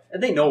and stuff.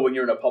 And they know when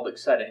you're in a public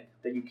setting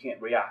that you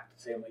can't react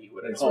the same way you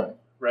would at home,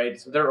 right?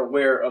 So they're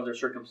aware of their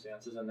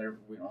circumstances, and they're,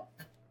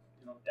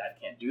 Dad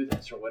can't do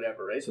this or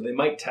whatever, right? So they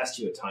might test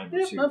you a time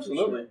or two.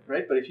 Absolutely,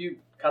 right? But if you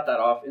cut that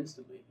off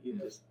instantly, you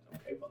just,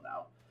 okay, well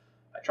now,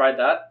 I tried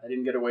that, I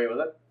didn't get away with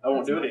it, I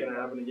won't do it again.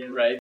 Happen again.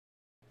 Right?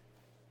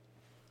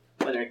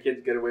 Letting our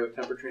kids get away with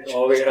temper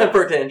tantrums.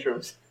 Temper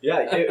tantrums. Yeah,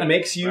 it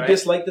makes you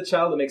dislike the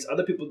child. It makes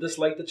other people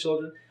dislike the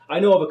children. I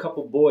know of a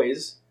couple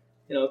boys,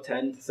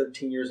 10,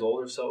 13 years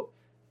old or so,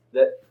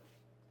 that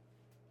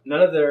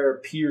none of their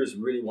peers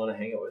really want to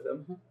hang out with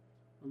them.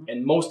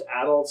 And most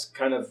adults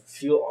kind of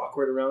feel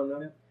awkward around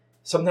them.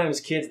 Sometimes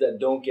kids that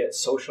don't get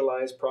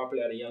socialized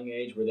properly at a young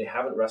age, where they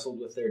haven't wrestled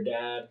with their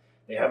dad,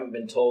 they haven't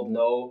been told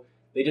no,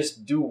 they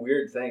just do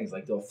weird things.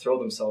 Like they'll throw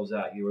themselves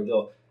at you, or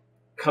they'll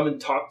come and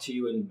talk to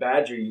you and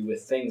badger you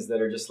with things that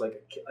are just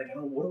like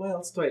what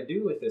else do I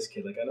do with this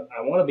kid? Like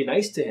I want to be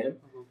nice to him,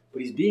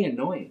 but he's being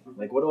annoying.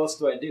 Like what else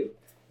do I do?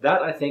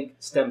 That I think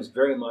stems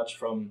very much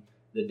from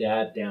the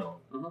dad down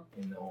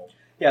in the home.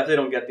 Yeah, if they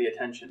don't get the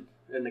attention,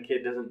 and the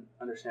kid doesn't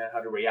understand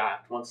how to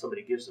react once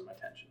somebody gives them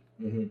attention,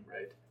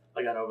 right?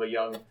 Like I know of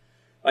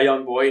a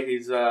young boy.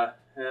 He's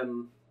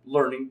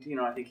learning.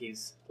 I think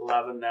he's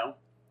 11 now,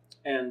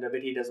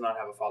 but he does not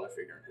have a father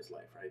figure in his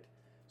life, right?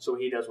 So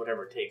he does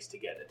whatever it takes to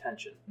get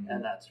attention,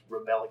 and that's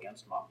rebel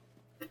against mom,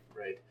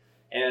 right?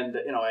 And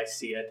I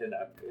see it, and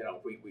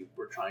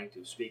we're trying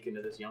to speak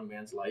into this young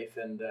man's life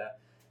and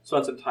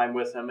spend some time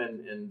with him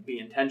and be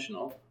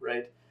intentional,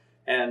 right?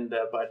 And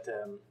but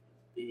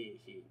he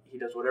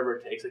does whatever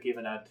it takes, like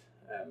even at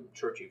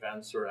church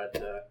events or at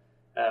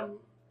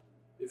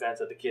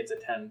events that the kids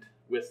attend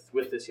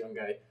with this young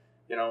guy.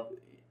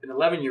 An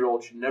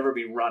 11-year-old should never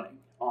be running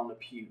on the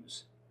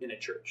pews in a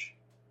church.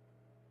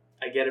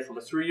 I get it from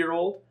a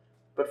 3-year-old,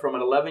 but from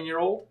an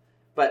 11-year-old,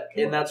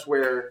 and that's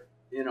where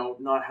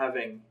not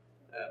having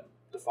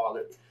the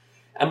father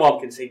and mom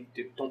can say,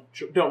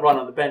 don't run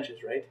on the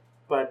benches, right?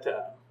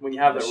 But when you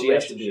have that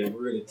relationship, she has to be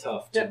really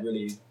tough to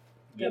really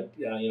get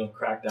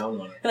crack down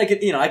on it. And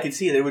I could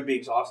see that it would be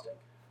exhausting,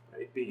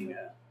 right? Being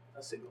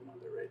a single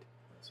mother, right?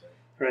 That's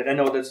right. Right. I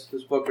know this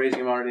book,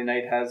 Raising a Modern Day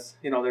Knight, has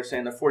they're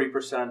saying that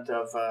 40%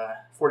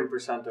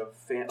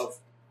 of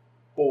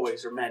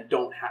boys or men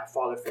don't have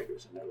father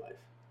figures in their life.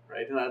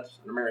 right? And that's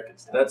an American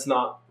standard. That's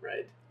not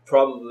right.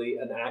 probably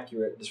an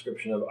accurate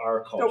description of our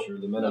culture,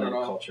 the Mennonite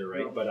culture,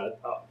 right? No.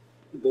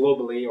 But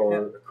globally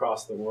or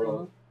across the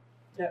world,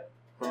 yeah,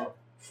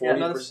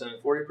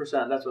 40%.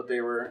 40%. That's what they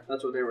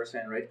were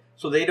saying, right?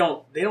 So they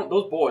don't.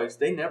 Those boys,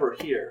 they never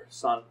hear,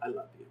 "Son, I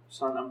love you.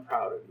 Son, I'm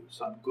proud of you.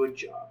 Son, good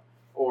job,"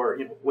 or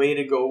way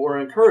to go, or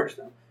encourage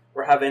them,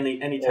 or have any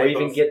type or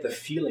even get the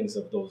feelings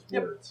of those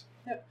words.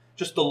 Yeah,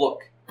 just the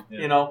look.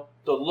 Yeah.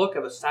 The look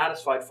of a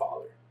satisfied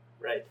father,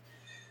 right?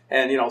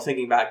 And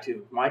thinking back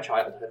to my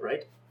childhood,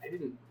 right? I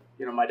didn't.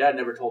 My dad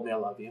never told me I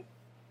love you.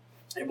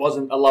 It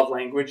wasn't a love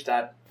language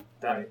that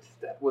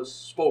was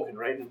spoken,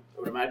 right? And I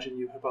would imagine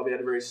you probably had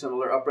a very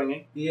similar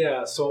upbringing.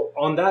 Yeah, so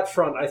on that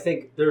front, I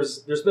think there's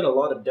been a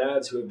lot of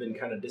dads who have been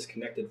kind of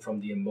disconnected from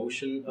the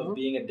emotion of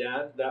being a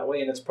dad that way,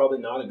 and it's probably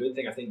not a good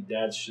thing. I think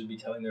dads should be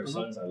telling their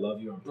sons, I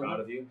love you, I'm proud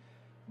of you.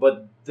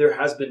 But there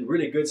has been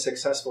really good,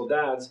 successful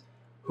dads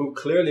who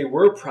clearly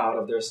were proud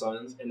of their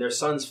sons, and their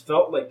sons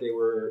felt like they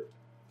were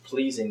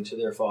pleasing to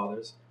their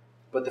fathers,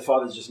 but the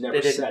fathers just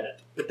never said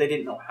it. But they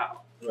didn't know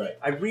how. Right.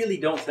 I really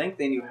don't think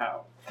they knew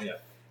how. Yeah.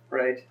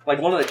 Right. Like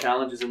one of the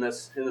challenges in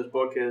this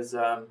book is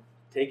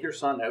take your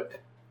son out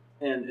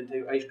and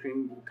take ice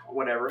cream,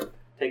 whatever.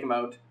 Take him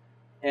out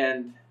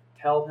and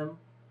tell him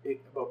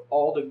about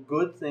all the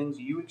good things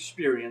you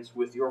experienced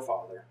with your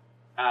father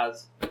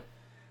as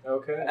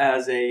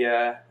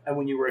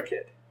when you were a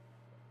kid.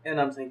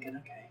 And I'm thinking,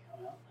 okay,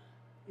 well,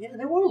 yeah,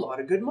 there were a lot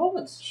of good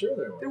moments. Sure,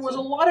 there was. There was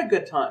a lot of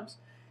good times.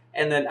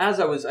 And then as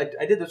I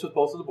did this with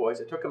both of the boys.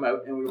 I took them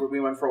out and we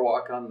went for a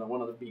walk on one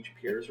of the beach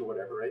piers or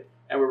whatever, right?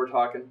 And we were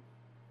talking.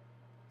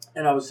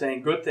 And I was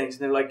saying good things,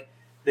 and they're like,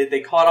 they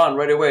caught on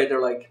right away.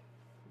 They're like,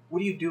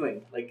 "What are you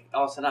doing?" Like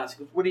Allison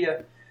asked,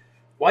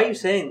 "Why are you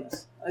saying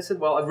this?" I said,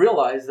 "Well, I've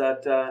realized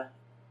that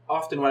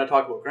often when I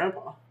talk about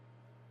Grandpa,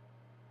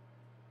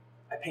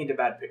 I paint a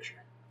bad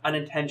picture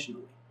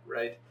unintentionally,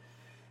 right?"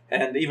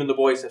 And even the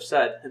boys have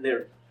said, and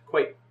they're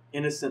quite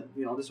innocent.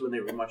 This is when they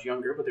were much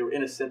younger, but they were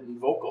innocent and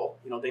vocal.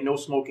 They know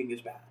smoking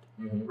is bad,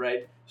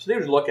 right? So they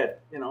would look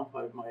at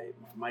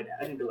my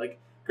dad and be like,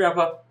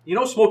 "Grandpa,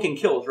 smoking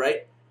kills,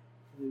 right?"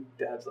 And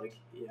Dad's like,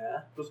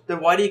 "Yeah."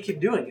 Then why do you keep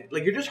doing it?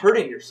 Like, you're just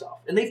hurting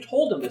yourself. And they've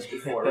told him this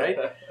before, right?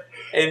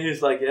 And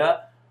he's like,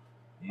 "Yeah,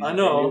 I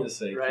know,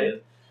 right?"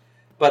 Kid.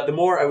 But the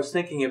more I was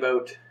thinking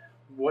about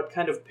what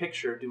kind of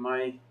picture do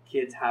my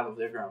kids have of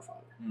their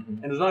grandfather,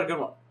 and it was not a good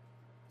one.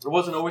 It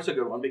wasn't always a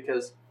good one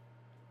because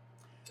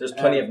there's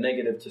plenty of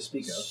negative to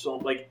speak of. So,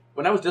 like,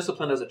 when I was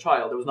disciplined as a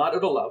child, it was not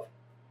out of love.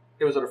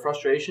 It was out of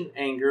frustration,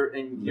 anger,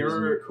 and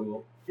you're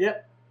cool.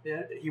 Yeah,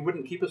 he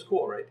wouldn't keep us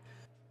cool, right?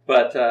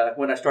 But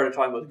when I started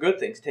talking about the good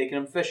things, taking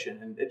him fishing,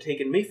 and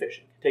taking me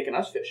fishing, taking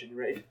us fishing,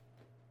 right?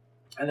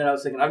 And then I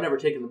was thinking, I've never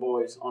taken the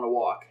boys on a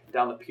walk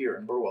down the pier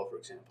in Burwell, for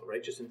example,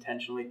 right? Just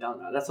intentionally done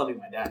that. That's something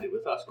my dad did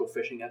with us, go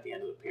fishing at the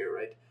end of the pier,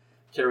 right?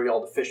 Carry all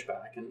the fish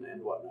back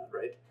and whatnot,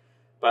 right?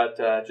 But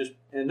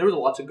and there was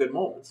lots of good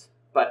moments.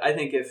 But I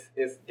think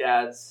if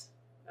dads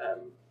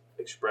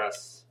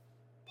express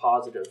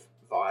positive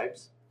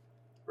vibes,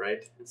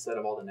 right, instead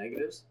of all the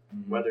negatives,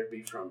 whether it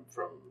be from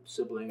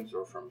siblings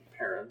or from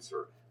parents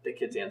or the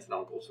kids' aunts and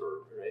uncles, or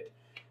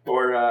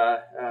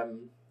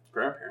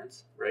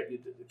grandparents, right,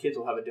 the kids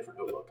will have a different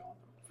outlook on them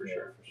for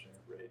sure,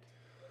 right.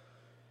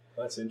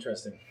 That's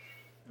interesting.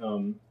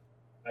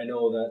 I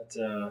know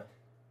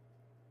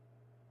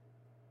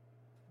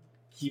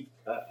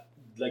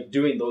that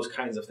doing those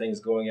kinds of things,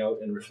 going out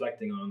and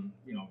reflecting on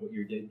what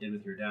you did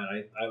with your dad,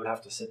 I would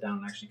have to sit down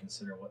and actually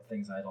consider what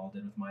things I all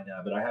did with my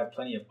dad. But I have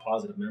plenty of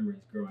positive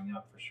memories growing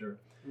up for sure.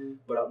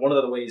 But one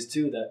of the ways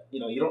too that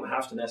you don't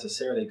have to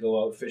necessarily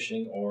go out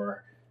fishing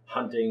or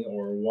hunting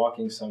or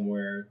walking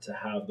somewhere to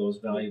have those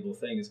valuable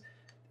things.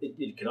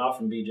 It can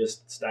often be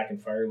just stacking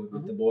firewood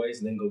with the boys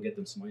and then go get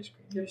them some ice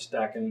cream. You're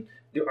stacking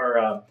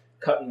or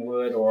cutting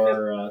wood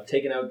or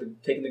taking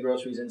the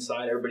groceries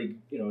inside. Everybody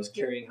is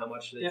carrying how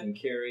much they can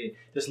carry.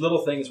 Just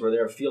little things where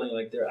they're feeling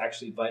like they're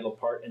actually a vital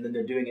part, and then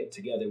they're doing it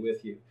together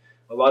with you.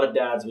 A lot of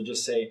dads would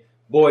just say,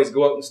 "Boys,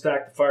 go out and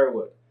stack the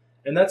firewood,"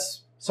 and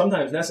that's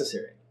sometimes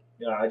necessary.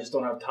 I just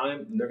don't have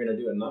time, and they're going to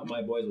do it. Not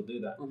my boys will do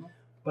that.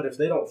 But if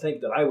they don't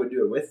think that I would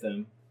do it with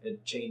them,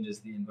 it changes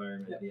the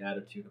environment, the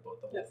attitude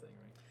about the whole thing,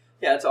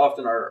 right? Yeah, it's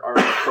often our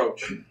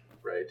approach,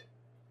 right?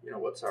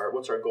 What's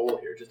our goal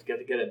here? Just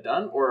to get it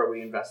done, or are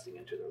we investing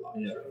into their lives?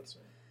 Yeah, right? That's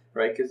right.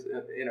 Right, because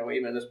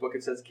even in this book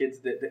it says kids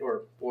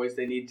or boys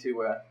they need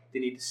to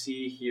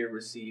see, hear,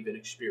 receive, and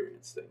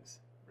experience things,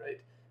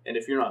 right? And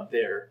if you're not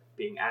there,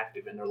 being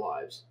active in their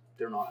lives,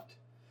 they're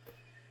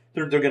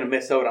going to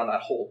miss out on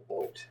that whole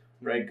boat,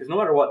 right? Because no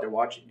matter what, they're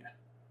watching you,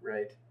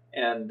 right?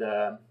 And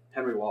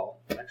Henry Wall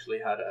actually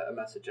had a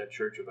message at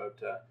church about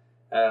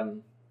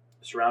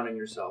surrounding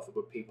yourself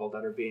with people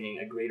that are being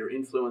a greater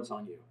influence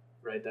on you,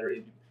 right?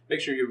 Make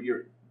sure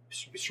you're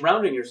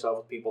surrounding yourself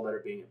with people that are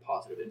being a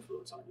positive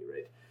influence on you,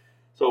 right?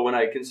 So when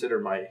I consider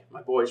my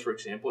boys, for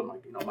example,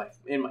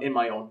 in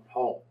my own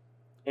home,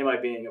 am I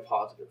being a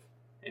positive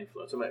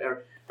influence?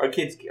 Are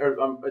kids?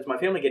 Is my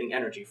family getting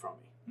energy from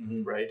me?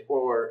 right?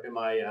 Or am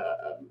I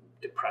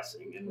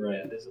depressing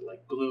and is it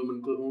like gloom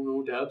and gloom?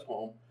 No, Dad's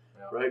home,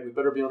 right? We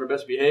better be on our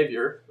best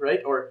behavior,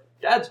 right? Or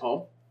Dad's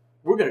home,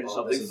 we're gonna do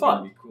something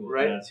fun, cool.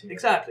 Right?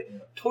 Exactly. Yeah.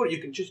 Totally,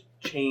 you can just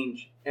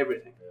change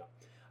everything. Yeah.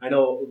 I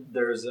know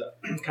there's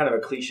kind of a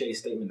cliche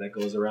statement that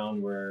goes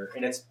around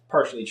and it's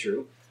partially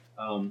true.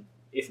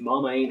 If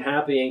mama ain't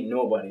happy, ain't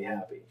nobody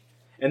happy.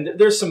 And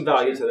there's some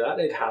value to that.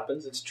 It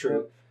happens. It's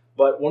true.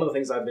 But one of the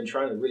things I've been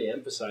trying to really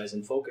emphasize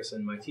and focus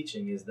in my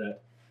teaching is that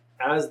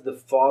as the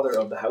father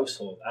of the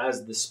household,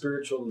 as the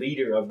spiritual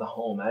leader of the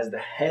home, as the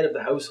head of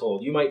the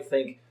household, you might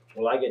think,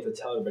 well, I get to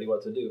tell everybody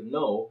what to do.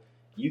 No,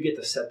 you get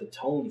to set the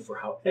tone for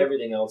how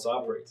everything else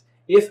operates.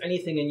 If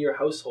anything in your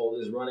household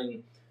is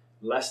running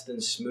less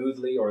than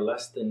smoothly or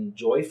less than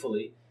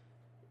joyfully,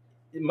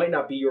 it might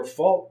not be your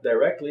fault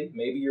directly.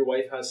 Maybe your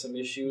wife has some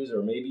issues,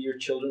 or maybe your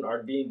children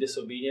are being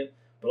disobedient,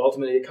 but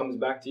ultimately it comes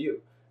back to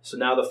you. So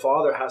now the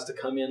father has to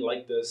come in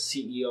like the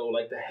CEO,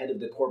 like the head of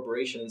the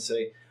corporation, and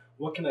say,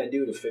 what can I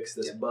do to fix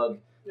this bug?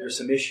 There's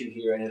some issue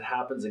here, and it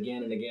happens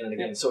again and again and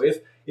again. So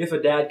if a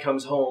dad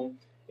comes home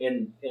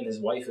and his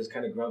wife is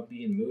kind of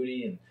grumpy and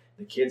moody and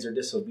the kids are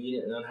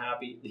disobedient and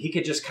unhappy, he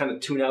could just kind of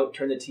tune out,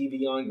 turn the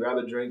TV on, grab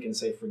a drink and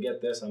say,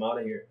 forget this, I'm out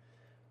of here.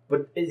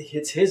 But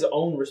it's his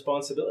own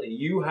responsibility.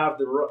 You have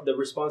the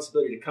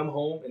responsibility to come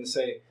home and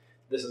say,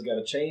 this has got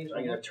to change.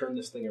 I'm going to turn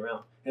this thing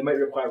around. It might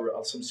require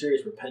some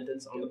serious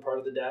repentance on the part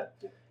of the dad.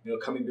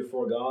 Coming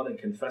before God and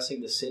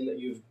confessing the sin that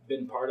you've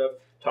been part of,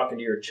 talking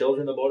to your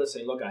children about it,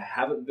 saying, look, I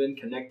haven't been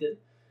connected.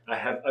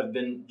 I've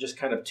been just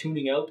kind of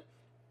tuning out.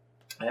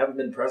 I haven't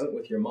been present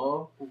with your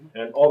mom,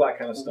 and all that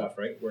kind of stuff,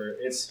 right? Where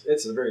it's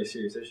a very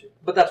serious issue.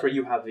 But that's where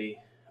you have the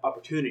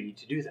opportunity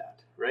to do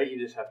that, right? You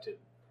just have to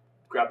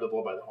grab the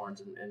bull by the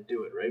horns and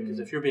do it, right? Because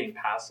if you're being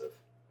passive,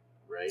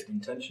 right? It's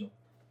intentional.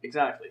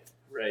 Exactly,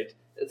 right?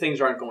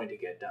 Things aren't going to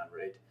get done,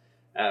 right?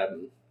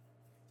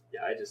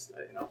 I just,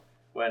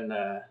 when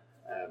I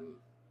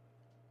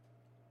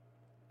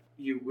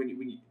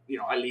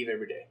leave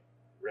every day,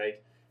 right?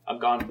 I'm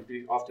gone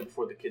often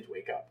before the kids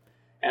wake up.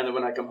 And then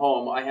when I come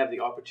home, I have the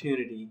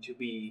opportunity to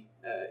be,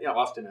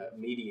 often a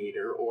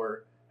mediator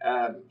or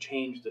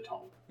change the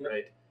tone,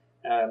 right?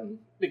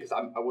 Because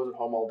I wasn't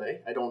home all day.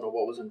 I don't know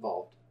what was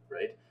involved,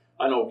 right?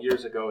 I know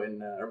years ago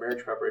in our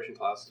marriage preparation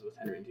classes with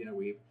Henry and Tina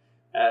Weeb,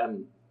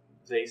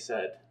 they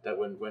said that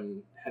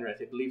when Henry,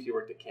 I believe he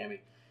worked at Cami,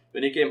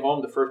 when he came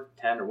home the first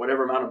 10 or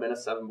whatever amount of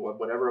minutes, 7,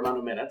 whatever amount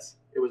of minutes,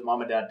 it was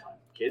mom and dad time.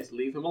 Kids,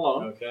 leave him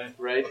alone,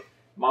 right?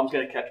 Mom's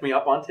going to catch me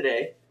up on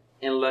today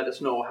and let us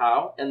know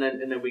how, and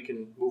then we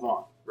can move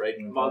on, right?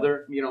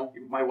 Mother,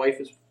 my wife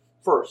is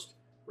first,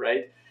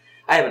 right?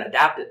 I haven't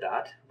adapted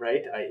that,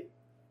 right? I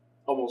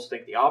almost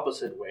think the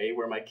opposite way,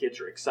 where my kids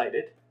are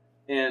excited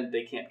and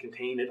they can't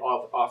contain it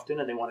often,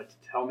 and they wanted to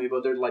tell me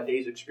about their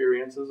day's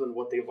experiences and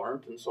what they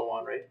learned and so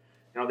on, right?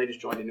 They just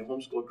joined a new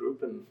homeschool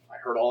group, and I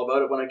heard all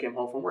about it when I came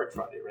home from work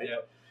Friday, right?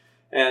 Yep.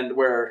 And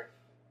where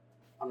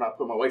I'm not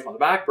putting my wife on the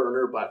back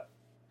burner, but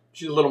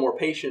she's a little more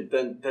patient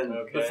than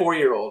the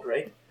 4-year-old,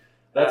 right?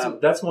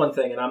 That's one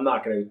thing, and I'm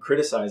not going to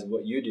criticize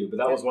what you do, but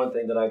that was one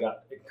thing that I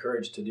got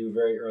encouraged to do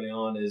very early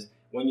on is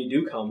when you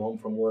do come home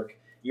from work,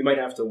 you might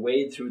have to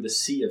wade through the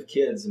sea of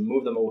kids and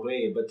move them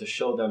away, but to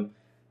show them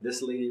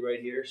this lady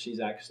right here, she's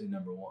actually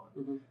number one.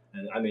 Mm-hmm.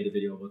 And I made a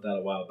video about that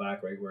a while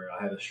back, right, where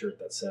I have a shirt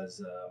that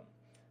says,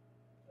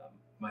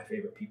 my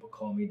favorite people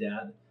call me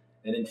dad.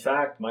 And in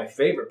fact, my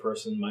favorite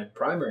person, my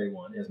primary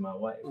one, is my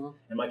wife. Mm-hmm.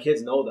 And my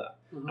kids know that.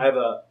 Mm-hmm. I have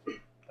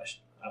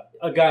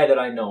a guy that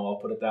I know, I'll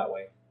put it that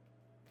way,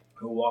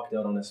 who walked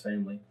out on his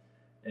family.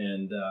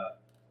 And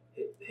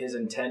his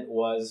intent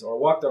was, or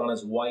walked out on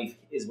his wife,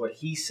 is what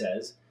he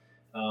says.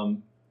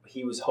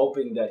 He was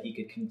hoping that he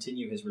could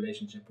continue his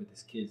relationship with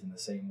his kids in the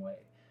same way.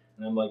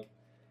 And I'm like,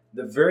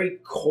 the very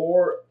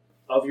core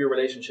of your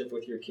relationship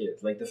with your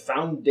kids, like the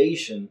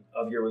foundation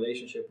of your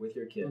relationship with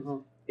your kids,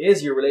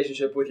 is your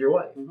relationship with your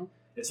wife. Mm-hmm.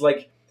 It's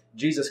like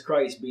Jesus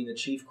Christ being the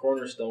chief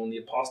cornerstone, the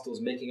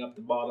apostles making up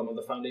the bottom of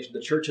the foundation.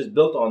 The church is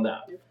built on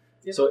that. Yep.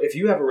 Yep. So if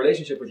you have a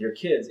relationship with your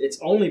kids, it's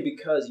only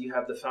because you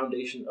have the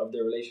foundation of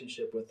their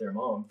relationship with their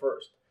mom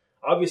first.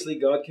 Obviously,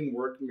 God can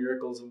work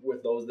miracles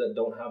with those that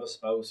don't have a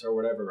spouse or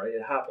whatever, right?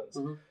 It happens.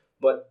 Mm-hmm.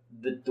 But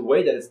the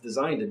way that it's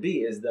designed to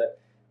be is that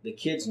the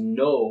kids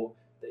know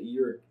that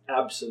you're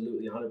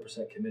absolutely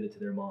 100% committed to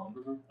their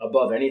mom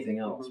above anything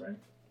else, right?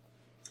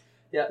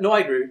 Yeah, no, I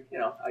agree.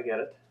 I get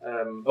it.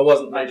 It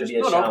wasn't meant to be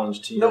a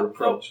challenge to your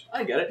approach. No,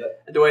 I get it.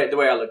 The way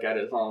I look at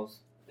it, as long as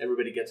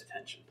everybody gets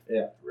attention,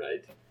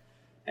 right?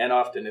 And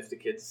often, if the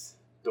kids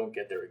don't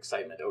get their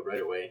excitement out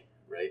right away,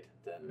 right,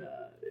 then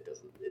it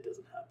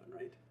doesn't happen,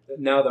 right?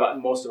 Now that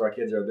most of our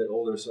kids are a bit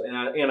older, so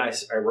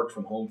I worked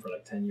from home for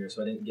like 10 years,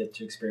 so I didn't get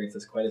to experience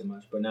this quite as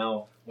much. But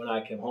now, when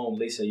I come home,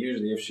 Lisa,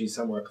 usually if she's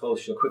somewhere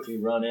close, she'll quickly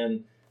run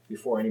in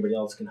before anybody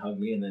else can hug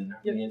me, and then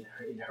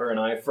her and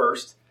I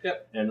first.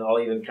 Yep. And I'll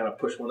even kind of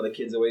push one of the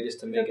kids away just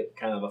to make it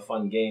kind of a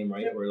fun game,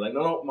 right? Yep. We're like,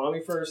 no, mommy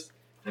first,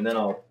 and then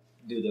I'll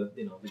do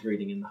the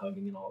greeting and the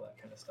hugging and all that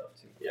kind of stuff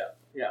too.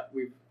 Yeah,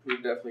 we've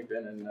definitely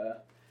been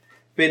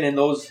in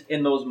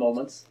those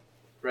moments.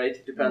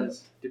 right?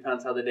 Depends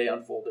how the day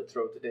unfolded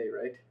throughout the day,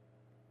 right?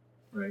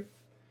 Right.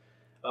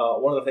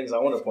 One of the things I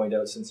want to point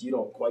out, since you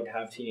don't quite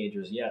have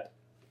teenagers yet,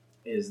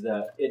 is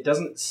that it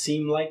doesn't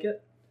seem like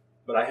it,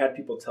 but I had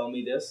people tell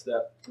me this,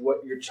 that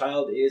what your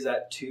child is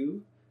at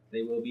 2,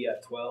 they will be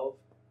at 12.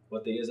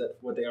 What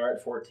they are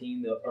at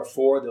 14, or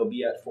 4, they'll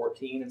be at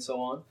 14, and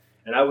so on.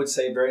 And I would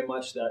say very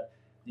much that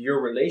your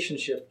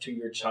relationship to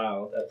your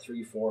child at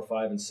 3, 4,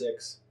 5, and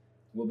 6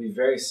 will be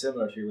very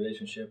similar to your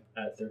relationship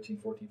at 13,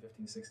 14,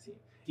 15, 16.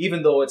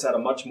 Even though it's at a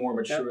much more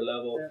mature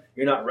level,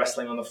 you're not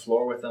wrestling on the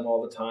floor with them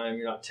all the time,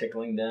 you're not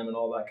tickling them and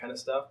all that kind of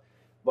stuff.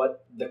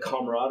 But the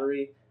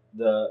camaraderie,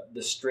 the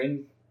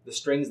strings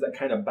that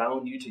kind of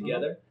bound you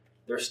together,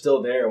 they're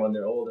still there when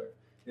they're older.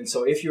 And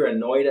so if you're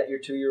annoyed at your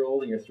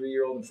 2-year-old and your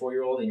 3-year-old and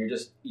 4-year-old and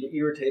you're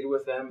irritated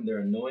with them and they're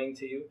annoying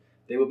to you,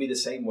 they will be the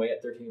same way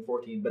at 13 and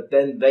 14. But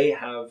then they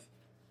have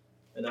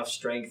enough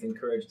strength and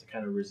courage to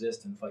kind of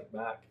resist and fight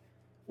back.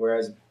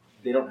 Whereas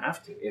they don't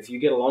have to. If you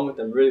get along with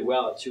them really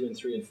well at 2 and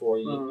 3 and 4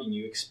 and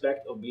you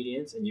expect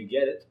obedience and you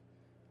get it,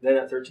 then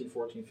at 13,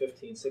 14,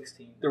 15,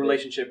 16... the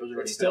relationship is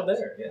already still built,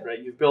 there. Yeah. Right?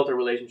 You've built a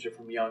relationship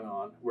from young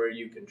on where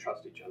you can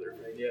trust each other,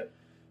 right? Yeah.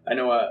 I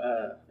know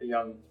a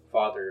young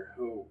father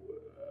who...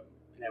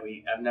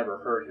 I've never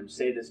heard him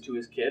say this to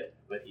his kid,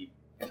 but he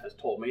has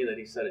told me that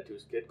he said it to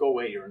his kid, "Go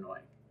away, you're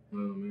annoying." Oh,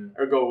 man.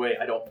 Or "Go away,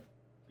 I don't,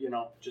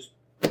 just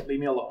leave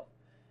me alone."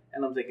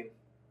 And I'm thinking,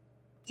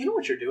 do you know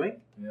what you're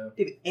doing? Yeah.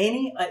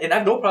 And I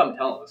have no problem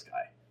telling this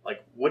guy,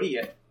 like, what are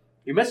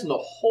you're missing the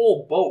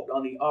whole boat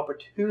on the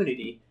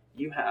opportunity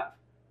you have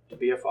to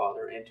be a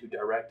father and to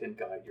direct and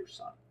guide your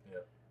son. Yeah.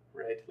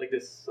 Right? Like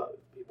this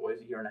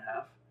boy's a year and a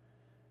half.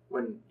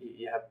 When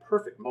you have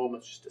perfect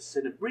moments just to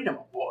sit and read them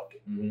a book,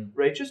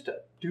 right? Just to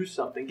do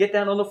something, get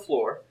down on the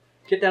floor,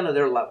 get down to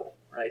their level,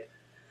 right?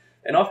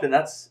 And often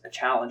that's a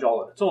challenge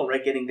all on its own,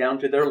 right? Getting down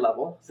to their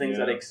level, things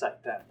that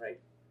excite them, right?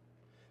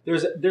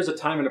 There's a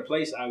time and a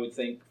place, I would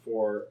think,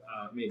 for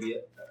maybe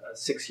a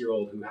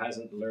 6-year-old who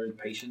hasn't learned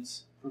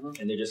patience,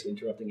 and they're just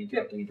interrupting.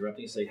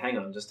 You say, hang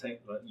on,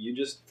 you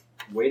just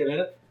wait a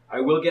minute. I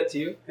will get to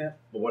you,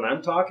 but when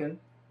I'm talking,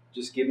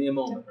 just give me a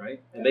moment,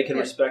 right? And they can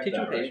respect teach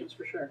that, them patience,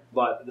 for sure.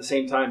 But at the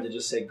same time, to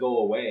just say go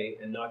away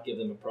and not give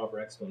them a proper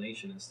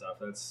explanation and stuff,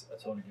 that's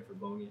a totally different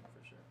ballgame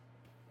for sure.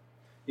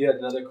 You had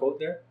another quote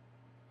there?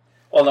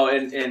 Well, no,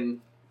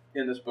 in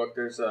this book,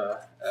 there's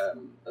a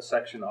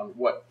section on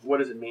what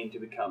does it mean to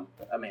become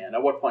a man.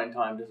 At what point in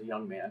time does a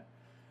young man,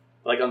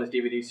 like on this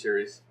DVD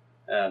series,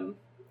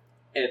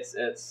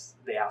 it's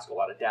they ask a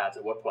lot of dads,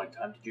 at what point in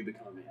time did you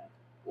become a man?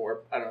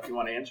 Or I don't know if you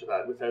want to answer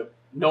that without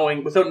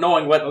knowing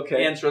what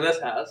answer this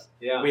has.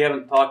 Yeah. We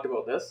haven't talked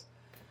about this.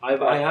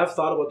 I have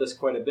thought about this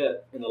quite a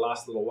bit in the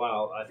last little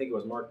while. I think it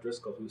was Mark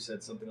Driscoll who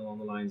said something along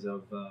the lines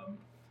of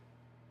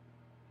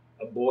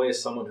a boy is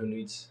someone who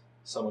needs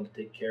someone to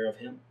take care of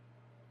him.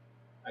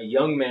 A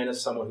young man is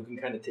someone who can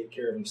kind of take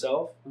care of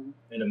himself.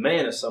 And a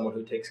man is someone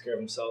who takes care of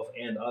himself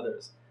and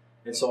others.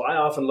 And so I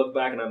often look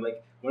back and I'm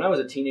like, when I was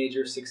a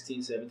teenager,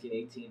 16, 17,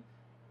 18,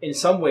 in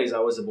some ways I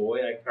was a boy,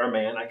 or a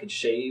man. I could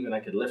shave and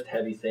I could lift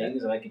heavy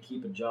things and I could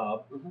keep a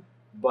job.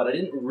 But I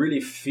didn't really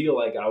feel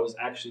like I was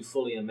actually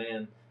fully a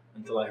man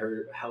until I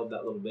held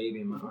that little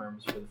baby in my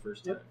arms for the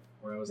first time.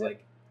 Where I was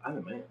like, I'm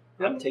a man.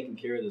 I'm taking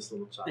care of this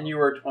little child. And you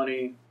were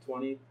 20?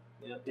 20,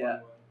 yeah. 21. Yeah,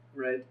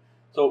 right.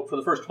 So for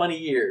the first 20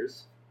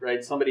 years,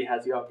 right, somebody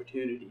has the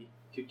opportunity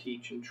to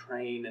teach and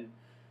train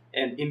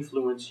and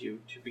influence you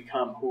to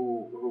become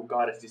who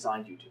God has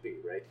designed you to be,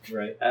 right?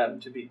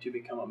 Right. To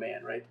become a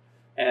man, right?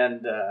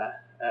 And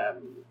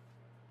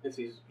if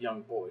these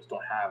young boys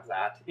don't have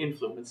that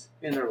influence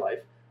in their life,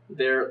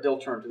 they'll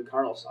turn to the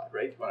carnal side,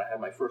 right? When I have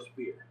my first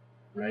beer,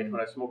 right? When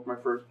I smoke my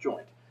first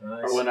joint,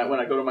 or when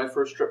I go to my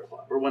first strip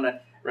club, or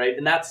right?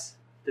 And that's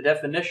the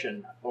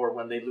definition, or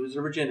when they lose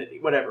their virginity,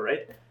 whatever,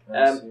 right?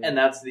 And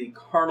that's the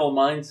carnal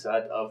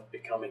mindset of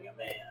becoming a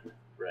man,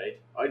 right?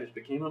 I just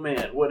became a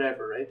man,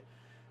 whatever, right?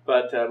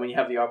 But when you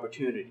have the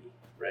opportunity,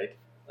 right?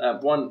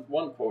 One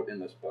quote in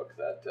this book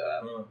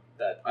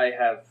that I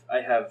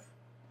have.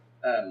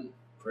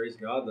 Praise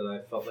God that I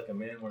felt like a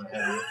man when I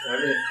had it.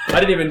 I mean, I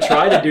didn't even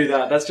try to do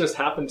that. That's just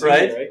happened to me,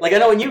 right? Like I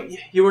know, and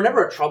you were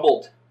never a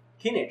troubled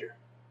teenager.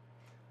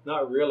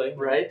 Not really,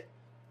 right?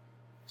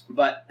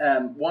 But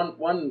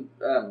one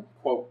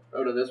quote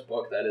out of this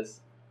book that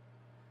has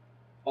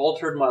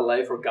altered my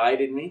life or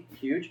guided me,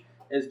 huge,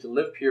 is to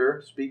live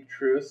pure, speak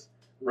truth,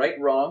 right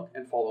wrong,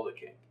 and follow the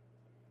King.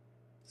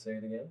 Say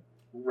it again.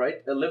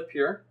 Live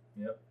pure.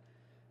 Yep.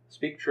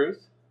 Speak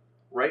truth,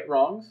 right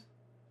wrongs,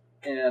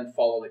 and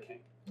follow the King.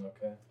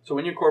 Okay. So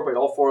when you incorporate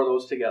all four of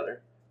those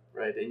together,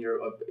 right, and you're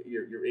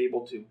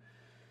able to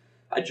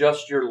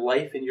adjust your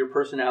life and your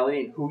personality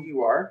and who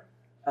you are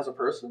as a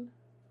person,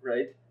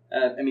 right?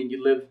 I mean,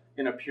 you live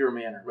in a pure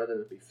manner, whether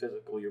it be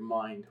physical, your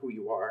mind, who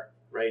you are,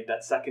 right?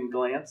 That second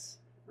glance,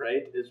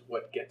 right, is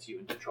what gets you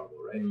into trouble,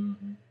 right?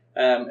 Mm-hmm.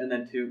 And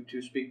then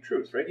to speak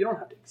truth, right? You don't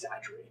have to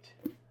exaggerate,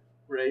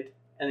 right?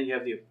 And then you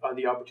have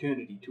the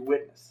opportunity to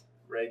witness,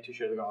 right, to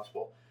share the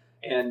gospel.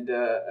 And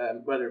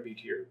whether it be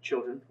to your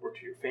children or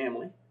to your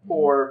family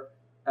or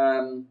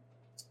when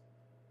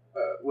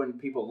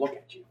people look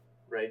at you,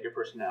 right? Your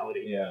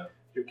personality, Yeah.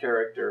 your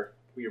character,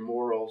 your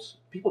morals.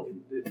 People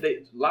can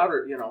they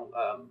louder,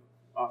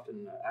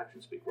 often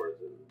actions speak words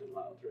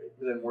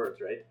than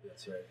words, right?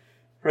 That's right.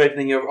 Right, and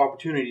then you have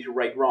opportunity to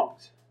right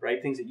wrongs,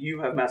 right? Things that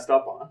you have messed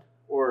up on,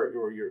 or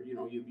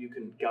you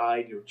can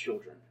guide your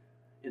children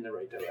in the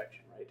right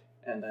direction, right?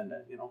 And then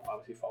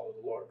obviously follow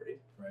the Lord, right?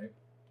 Right.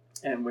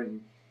 And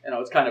when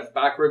it's kind of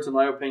backwards in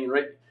my opinion,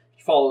 right?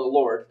 You follow the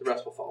Lord, the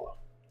rest will follow.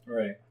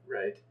 Right.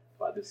 Right.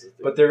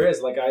 But there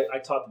is, like, I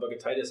taught the book of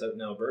Titus out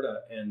in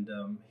Alberta,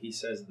 and he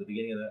says at the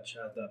beginning of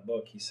that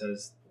book, he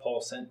says Paul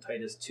sent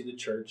Titus to the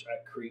church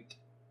at Crete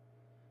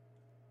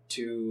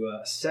to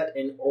set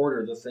in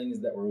order the things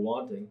that were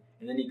wanting.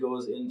 And then he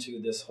goes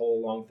into this whole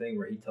long thing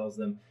where he tells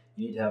them,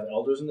 you need to have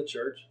elders in the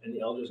church, and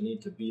the elders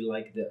need to be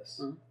like this.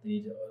 Mm-hmm. They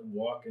need to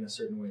walk in a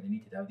certain way. They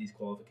need to have these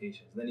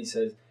qualifications. Then he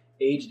says,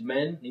 aged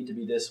men need to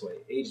be this way.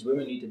 Aged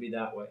women need to be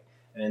that way.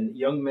 And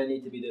young men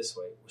need to be this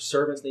way.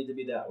 Servants need to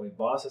be that way.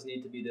 Bosses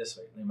need to be this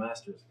way. Their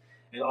masters.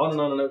 And on and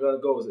on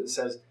it goes. It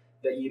says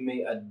that you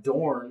may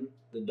adorn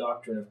the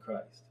doctrine of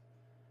Christ.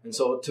 And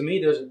so to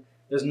me,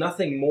 there's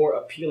nothing more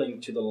appealing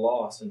to the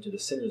lost and to the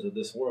sinners of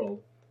this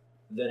world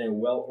than a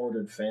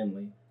well-ordered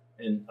family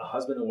and a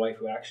husband and wife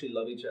who actually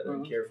love each other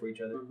and care for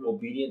each other,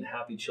 obedient,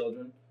 happy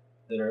children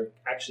that are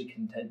actually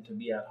content to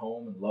be at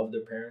home and love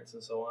their parents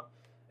and so on.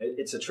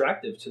 It's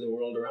attractive to the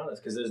world around us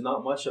because there's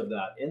not much of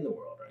that in the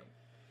world, right?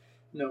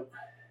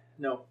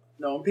 No.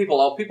 People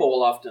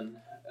will often,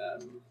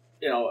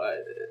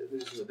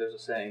 there's a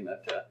saying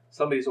that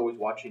somebody's always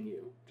watching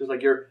you. Just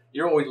like you're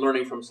always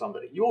learning from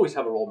somebody. You always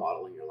have a role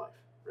model in your life,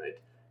 right?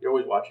 You're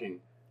always watching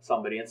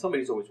somebody, and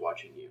somebody's always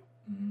watching you,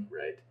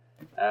 right?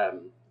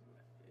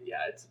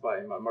 It's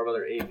by my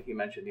brother Abe. He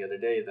mentioned the other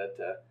day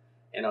that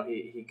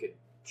he could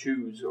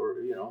choose, or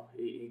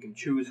he can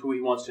choose who he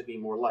wants to be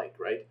more like,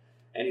 right?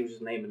 And he was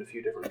just naming a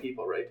few different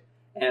people, right?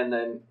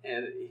 And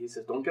he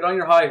says, don't get on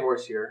your high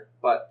horse here,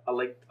 but I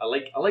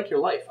like your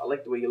life. I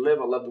like the way you live.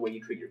 I love the way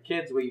you treat your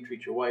kids, the way you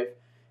treat your wife.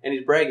 And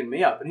he's bragging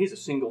me up, and he's a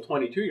single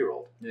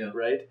 22-year-old,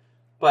 right?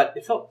 But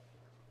it felt,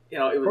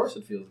 of course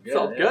it feels good.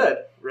 Felt good,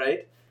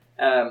 right?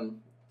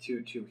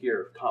 To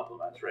hear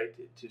compliments, right?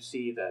 To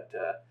see that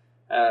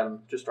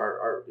just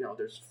our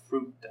there's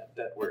fruit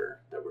that we're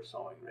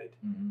sowing, right?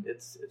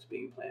 It's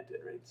being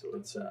planted, right? So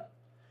it's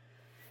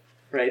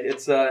right.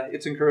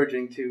 It's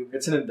encouraging to.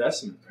 It's an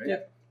investment, right? Yeah.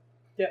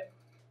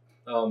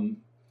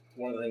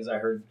 One of the things I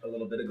heard a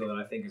little bit ago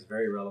that I think is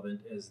very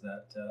relevant is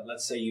that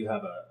let's say you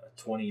have a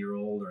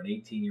 20-year-old or an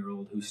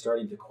 18-year-old who's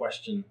starting to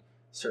question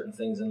certain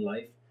things in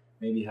life,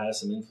 maybe has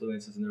some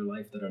influences in their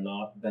life that are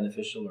not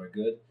beneficial or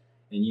good,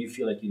 and you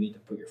feel like you need to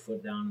put your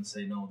foot down and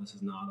say, no, this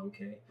is not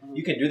okay.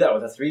 You can do that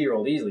with a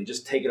 3-year-old easily.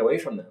 Just take it away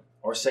from them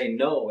or say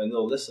no, and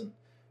they'll listen.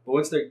 But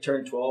once they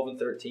turn 12 and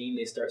 13,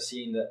 they start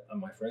seeing that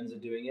my friends are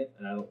doing it,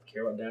 and I don't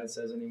care what dad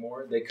says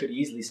anymore. They could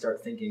easily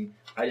start thinking,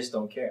 I just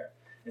don't care.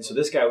 And so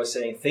this guy was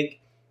saying, think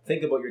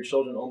about your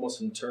children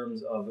almost in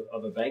terms of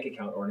a bank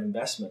account or an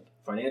investment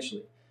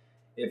financially.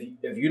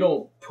 If you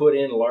don't put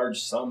in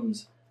large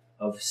sums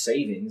of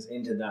savings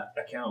into that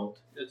account,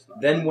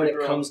 then when it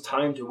comes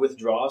time to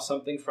withdraw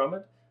something from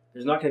it,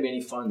 there's not going to be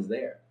any funds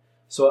there.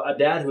 So a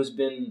dad who's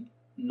been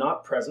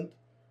not present,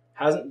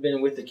 hasn't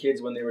been with the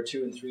kids when they were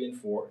 2 and 3 and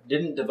 4,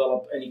 didn't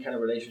develop any kind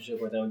of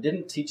relationship with them,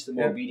 didn't teach them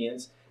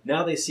obedience.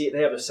 Now they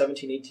have a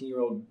 17,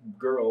 18-year-old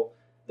girl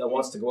that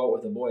wants to go out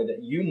with a boy that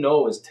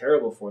is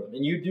terrible for them,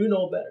 and you do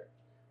know better.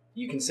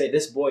 You can say,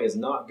 this boy is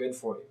not good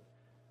for you.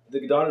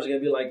 The daughter's going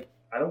to be like,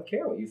 I don't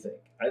care what you think.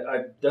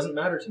 It doesn't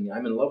matter to me.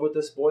 I'm in love with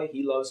this boy.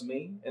 He loves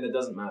me, and it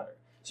doesn't matter.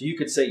 So you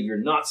could say, you're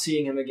not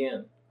seeing him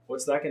again.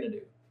 What's that going to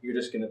do? You're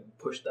just going to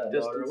push that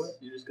daughter away.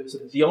 You're just going to.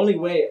 So the only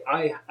way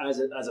as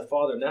a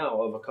father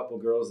now of a couple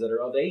girls that are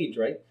of age,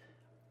 right?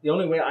 The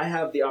only way I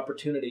have the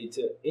opportunity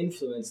to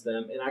influence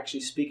them and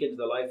actually speak into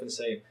their life and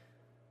say,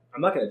 I'm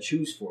not going to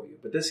choose for you,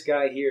 but this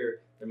guy here,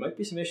 there might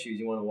be some issues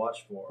you want to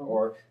watch for,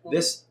 or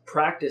this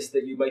practice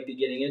that you might be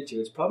getting into,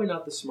 it's probably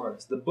not the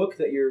smartest. The book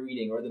that you're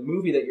reading or the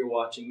movie that you're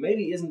watching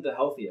maybe isn't the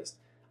healthiest.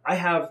 I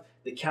have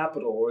the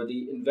capital or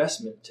the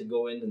investment to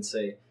go in and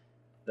say,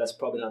 that's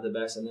probably not the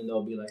best, and then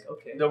they'll be like,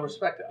 okay. They'll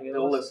respect that.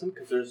 They'll listen,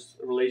 because there's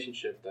a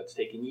relationship that's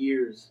taken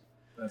years.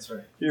 That's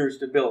right. Years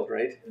to build,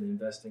 right? And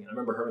investing. I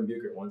remember Herman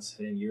Buchert once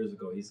saying years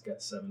ago, he's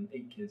got 7,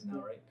 8 kids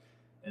now, right?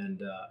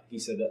 And he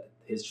said that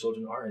his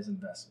children are his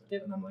investment.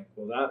 Yep. And I'm like,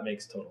 well, that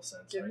makes total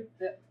sense, right?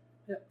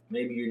 Yeah.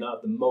 Maybe you're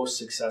not the most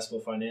successful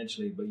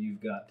financially, but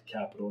you've got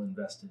capital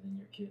invested in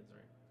your kids,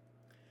 right?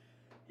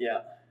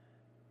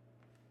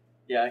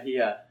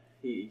 Yeah.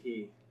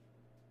 He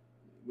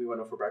we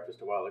went out for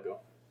breakfast a while ago,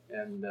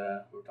 and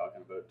we were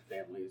talking about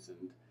families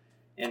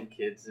and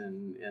kids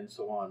and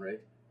so on,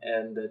 right?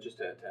 And just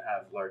to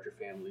have larger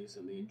families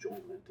and the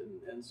enjoyment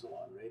and so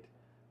on, right?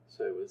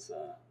 So it was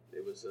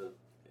a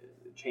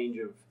change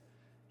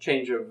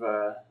of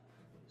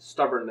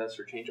stubbornness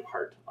or change of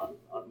heart on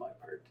my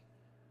part,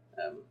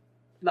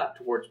 not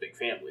towards big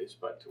families,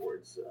 but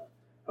towards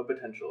a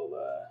potential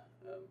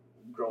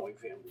growing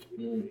family.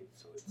 Right?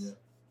 So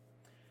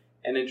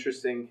an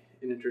interesting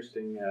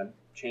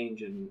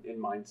change in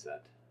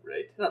mindset,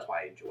 right? And that's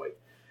why I enjoy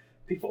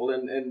people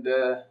and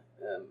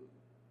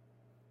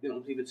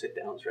even sit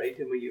downs, right?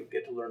 And where you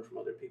get to learn from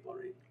other people,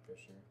 right? For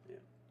sure.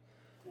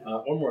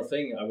 Yeah. One more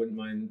thing I wouldn't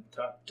mind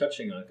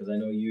touching on, because I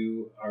know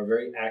you are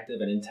very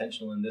active and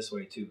intentional in this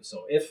way too.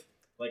 So if,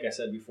 like I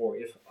said before,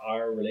 if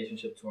our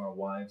relationship to our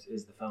wives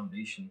is the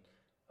foundation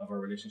of our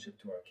relationship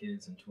to our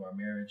kids and to our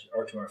marriage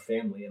or to our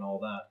family and all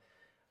that,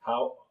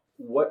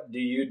 what do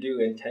you do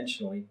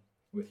intentionally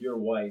with your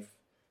wife?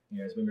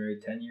 You guys been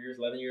married 10 years,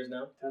 11 years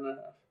now? 10 and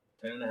a half.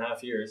 10 and a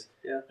half years.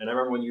 Yeah. And I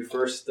remember when you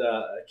first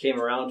came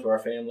around to our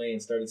family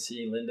and started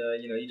seeing Linda,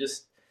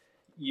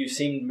 you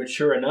seemed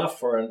mature enough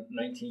for a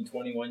 19,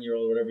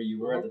 21-year-old, whatever you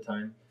were at the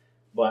time.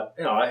 But,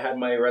 I had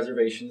my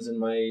reservations and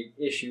my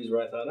issues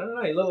where I thought, I don't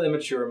know, a little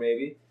immature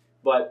maybe.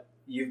 But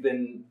you've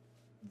been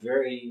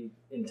very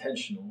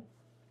intentional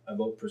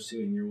about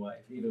pursuing your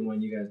wife, even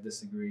when you guys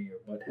disagree or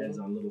butt heads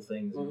on little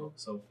things.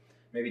 So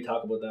maybe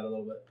talk about that a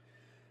little bit.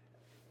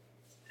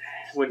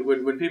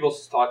 When people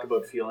talk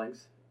about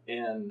feelings,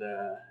 and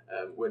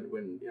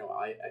when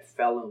I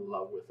fell in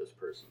love with this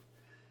person,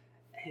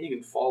 you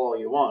can fall all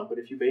you want, but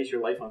if you base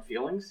your life on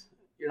feelings,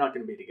 you're not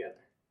going to be together.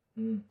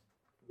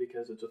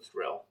 Because it's a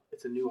thrill,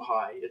 it's a new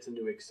high, it's a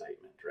new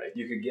excitement, right?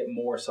 You could get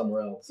more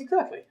somewhere else.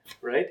 Exactly,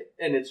 right?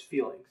 And it's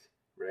feelings,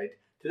 right?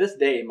 To this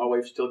day, my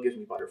wife still gives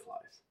me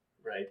butterflies,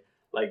 right?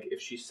 Like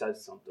if she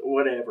says something,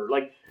 whatever,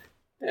 like,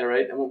 yeah,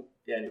 right?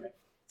 Anyway,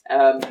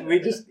 we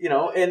just,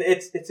 and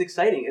it's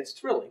exciting, it's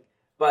thrilling.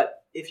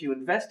 But if you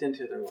invest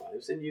into their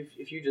lives and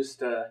if you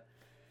just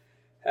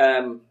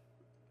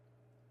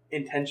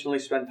intentionally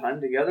spend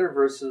time together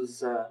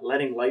versus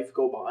letting life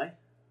go by,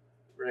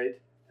 right?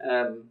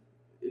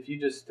 If you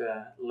just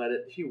let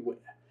it,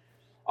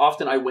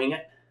 often I wing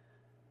it.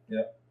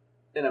 Yeah.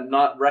 And I'm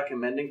not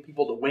recommending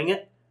people to wing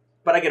it,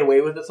 but I get away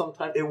with it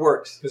sometimes. It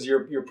works. Because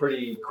you're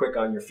pretty quick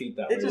on your feet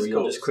that way. Where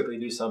you'll just quickly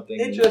do something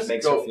and it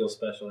makes her feel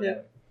special.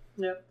 Anyway.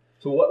 Yeah.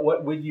 So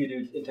what would you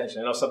do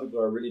intentionally? I know some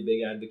people are really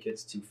big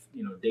advocates to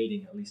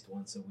dating at least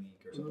once a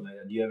week or something like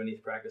that. Do you have any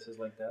practices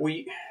like that?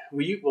 We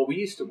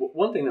used to.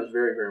 One thing that was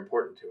very, very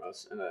important to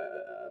us, and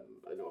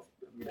I know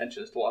I've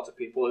mentioned this to lots of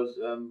people, is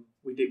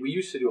we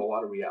used to do a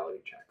lot of reality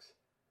checks,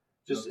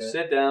 just to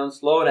sit down,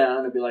 slow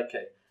down, and be like,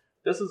 okay,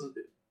 this is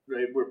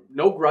right.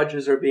 No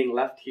grudges are being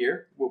left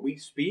here. What we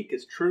speak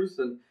is truth,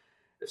 and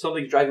if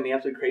something's driving me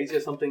absolutely crazy,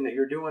 it's something that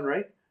you're doing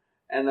right,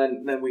 and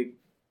then we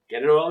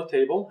get it all on the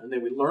table, and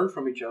then we learn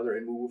from each other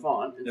and move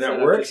on. And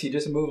that works? You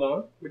just move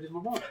on? We just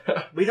move on.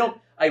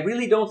 I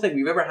really don't think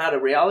we've ever had a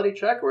reality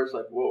check where it's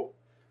like, whoa.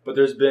 But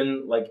there's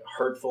been like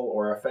hurtful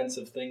or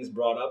offensive things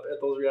brought up at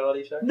those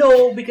reality checks?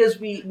 No, because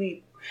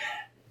we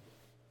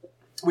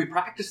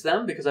practice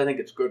them because I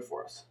think it's good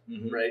for us,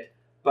 right?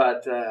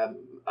 But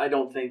I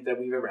don't think that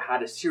we've ever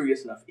had a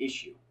serious enough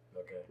issue,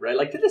 right?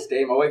 Like to this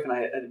day, my wife and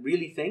I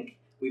really think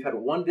we've had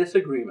one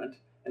disagreement.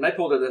 And I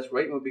told her this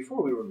right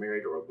before we were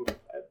married, or at the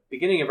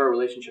beginning of our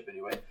relationship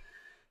anyway.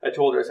 I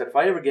told her, I said, if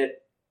I ever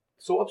get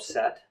so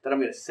upset that I'm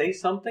going to say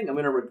something I'm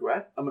going to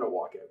regret, I'm going to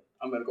walk out.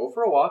 I'm going to go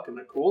for a walk. I'm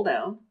going to cool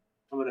down.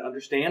 I'm going to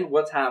understand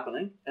what's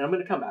happening. And I'm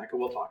going to come back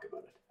and we'll talk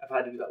about it. I've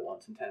had to do that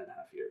once in 10 and a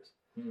half years.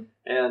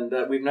 And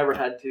we've never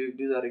had to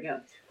do that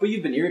again. But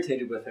you've been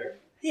irritated with her.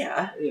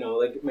 Yeah.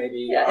 Like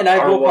maybe and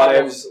our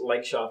wives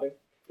like shopping.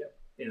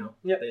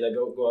 Yep. They like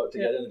go out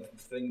together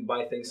and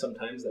buy things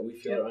sometimes that we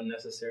feel are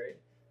unnecessary.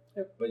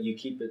 Yep. But you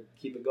keep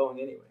it going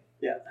anyway.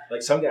 Yeah.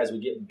 Like some guys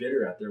would get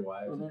bitter at their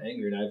wives and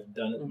angry, and I've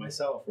done it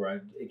myself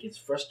where it gets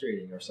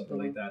frustrating or something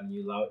like that, and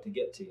you allow it to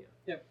get to you.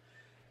 Yep.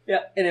 Yeah,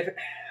 and if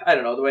I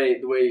don't know the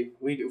way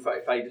we do,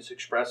 if I just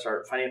express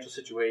our financial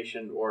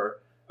situation or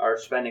our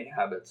spending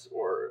habits,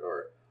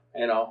 or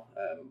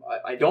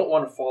I don't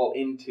want to fall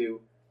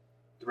into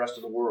the rest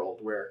of the world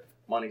where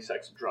money,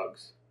 sex, and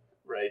drugs,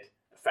 right,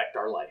 affect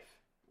our life,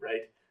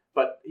 right.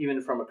 But even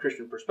from a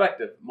Christian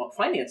perspective,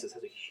 finances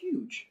has a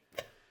huge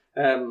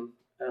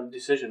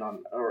decision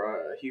on,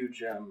 or a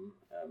huge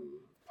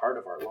part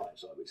of our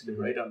lives, obviously,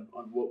 right? On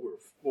what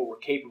we're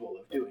capable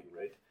of doing,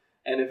 right?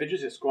 And if it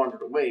just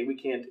squandered away, we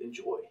can't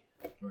enjoy,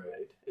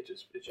 right? It's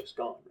just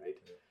gone, right?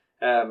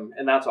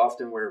 And that's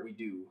often where we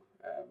do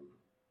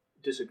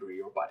disagree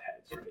or butt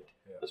heads, right?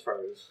 As far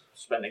as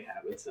spending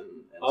habits and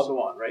so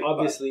on, right?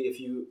 Obviously, if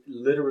you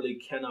literally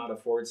cannot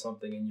afford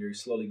something and you're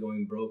slowly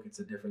going broke, it's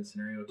a different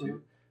scenario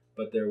too.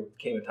 But there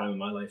came a time in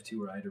my life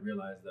too where I had to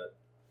realize that,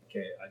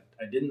 okay,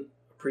 I didn't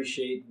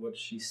appreciate what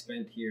she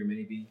spent here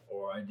maybe,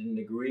 or I didn't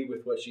agree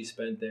with what she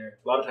spent there.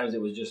 A lot of times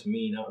it was just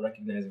me not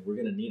recognizing we're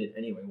going to need it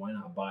anyway, why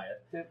not buy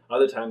it? Yeah.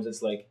 Other times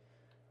it's like,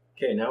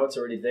 okay, now it's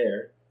already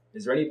there.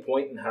 Is there any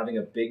point in having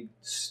a big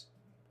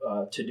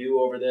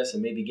to-do over this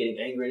and maybe getting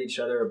angry at each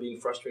other or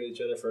being frustrated at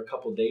each other for a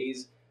couple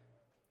days?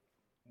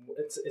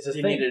 It's a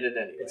thing. Needed it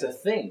anyway. It's a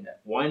thing. Yeah.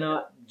 Why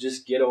not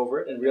just get over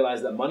it and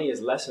realize that money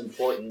is less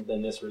important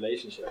than this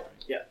relationship?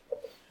 Yeah.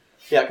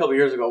 Yeah, a couple of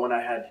years ago when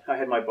I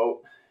had my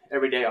boat,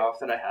 every day off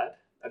that I had,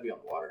 I'd be on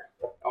the water.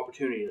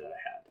 Opportunity that I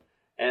had.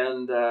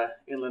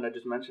 And Linda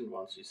just mentioned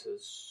once, she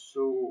says,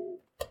 so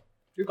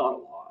you're gone a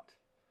lot.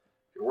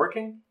 You're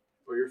working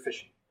or you're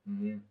fishing.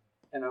 Mm-hmm.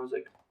 And I was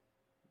like,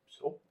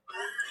 so?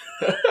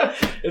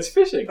 It's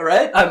fishing. All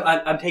right.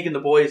 I'm taking the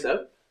boys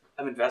out.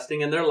 I'm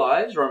investing in their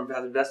lives, or I'm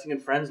investing in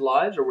friends'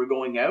 lives, or we're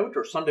going out,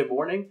 or Sunday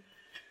morning.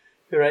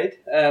 Right.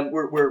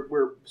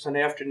 We're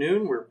Sunday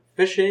afternoon. We're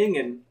fishing,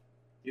 and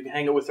you can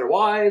hang out with their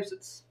wives.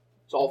 It's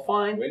all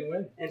fine.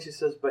 Win-win. And she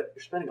says, but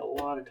you're spending a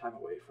lot of time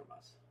away from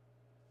us.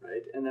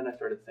 Right. And then I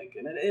started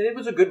thinking, and it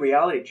was a good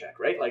reality check,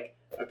 right? Like,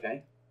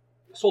 okay,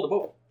 I sold a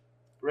boat.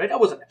 Right. I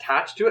wasn't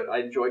attached to it. I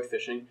enjoyed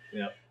fishing.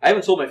 Yeah. I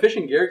haven't sold my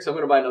fishing gear because I'm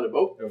going to buy another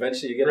boat.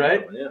 Eventually you get Right.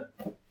 another one,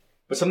 yeah.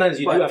 But sometimes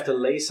you do have to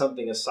lay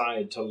something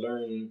aside to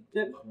learn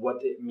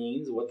what it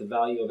means, what the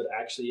value of it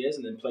actually is,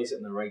 and then place it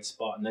in the right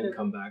spot and then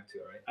come back to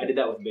it, right? I did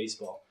that with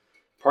baseball.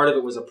 Part of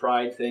it was a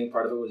pride thing.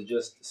 Part of it was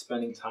just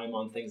spending time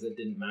on things that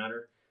didn't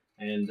matter.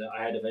 And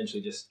I had to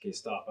eventually just, okay,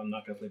 stop. I'm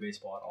not going to play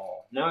baseball at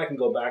all. Now I can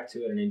go back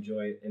to it and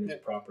enjoy it in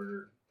its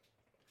proper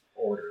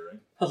order,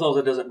 right? As long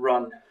as it doesn't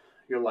run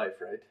your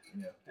life, right?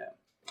 Yeah.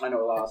 I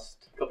know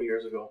last couple of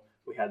years ago,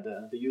 we had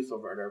the youth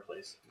over at our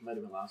place. It might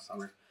have been last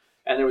summer.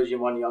 And there was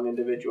one young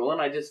individual,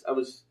 and I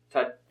was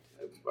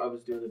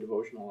doing the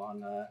devotional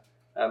on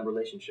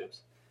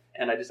relationships,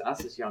 and I just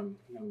asked this young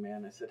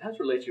man. I said, "How's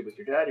your relationship with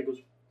your dad?" He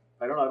goes,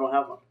 "I don't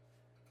have one."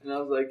 And I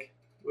was like,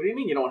 "What do you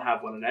mean you don't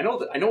have one?" And I know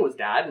his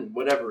dad and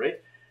whatever, right?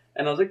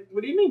 And I was like,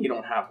 "What do you mean you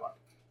don't have one?"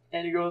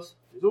 And he goes,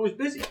 "He's always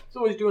busy. He's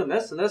always doing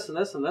this and this and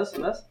this and this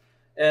and this,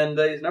 and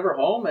he's never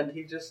home." And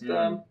he just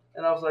and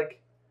I was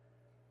like,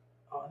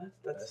 "Oh,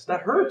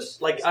 that hurts."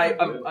 Good. Like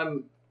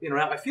I'm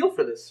I feel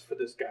for this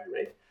guy,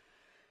 right?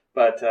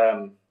 But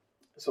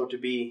so to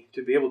be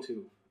able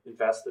to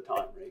invest the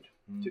time, right,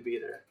 to be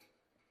there,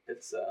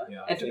 it's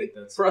and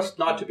for us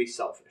not to be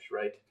selfish,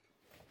 right,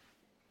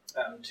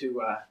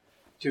 to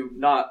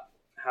not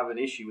have an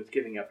issue with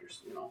giving up your,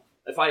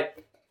 if I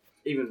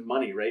even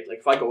money, right, like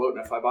if I go out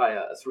and if I buy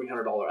a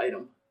 $300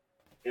 item,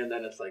 and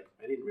then it's like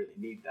I didn't really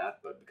need that,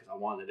 but because I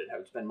wanted it, I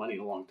would spend money in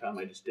a long time,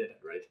 I just did it,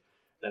 right.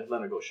 Then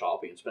I go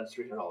shopping and spend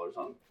 $300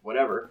 on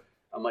whatever.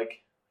 I'm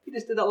like, you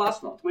just did that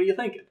last month. What are you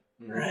thinking,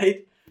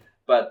 right?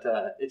 But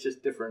it's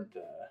just different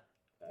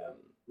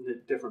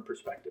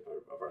perspective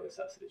of our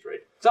necessities, right?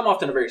 Because I'm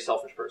often a very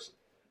selfish person,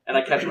 and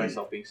I catch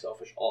myself being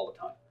selfish all the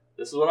time.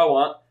 This is what I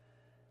want,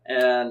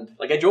 and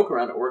like I joke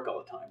around at work all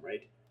the time,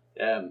 right?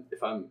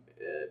 If I'm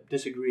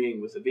disagreeing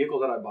with the vehicle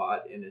that I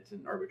bought and it's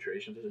in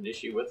arbitration, there's an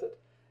issue with it,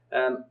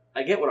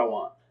 I get what I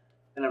want,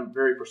 and I'm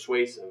very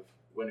persuasive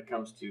when it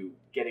comes to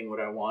getting what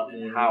I want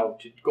and how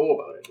to go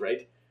about it,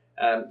 right?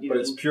 But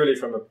it's purely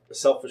from a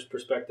selfish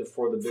perspective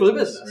for the business. For the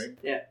business, right?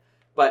 Yeah.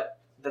 But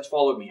that's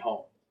followed me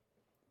home,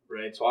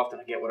 right? So often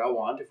I get what I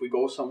want. If we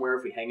go somewhere,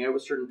 if we hang out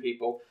with certain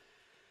people,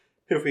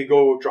 if we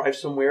go drive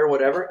somewhere,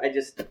 whatever,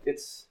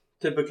 it's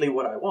typically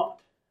what I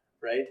want,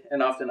 right?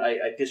 And often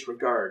I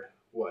disregard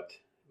what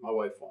my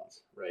wife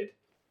wants, right?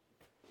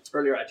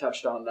 Earlier I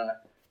touched on,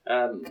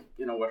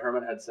 what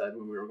Herman had said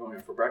when we were going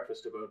out for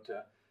breakfast about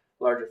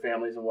larger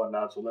families and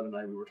whatnot. So Lynn and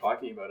I, we were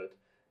talking about it.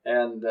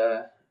 And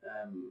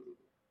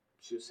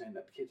she was saying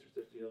that the kids are,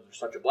 they're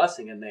such a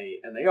blessing, and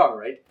they are,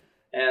 right?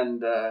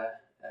 And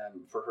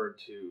for her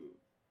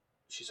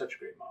she's such a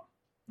great mom,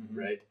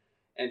 right?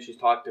 And she's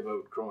talked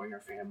about growing her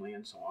family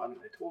and so on.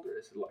 And I told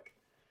her,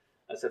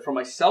 I said, from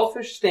my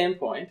selfish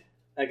standpoint,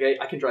 okay,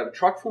 I can drive a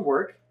truck from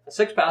work, a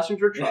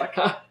 6-passenger truck.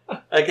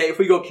 Okay, if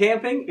we go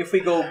camping, if we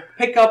go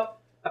pick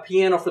up a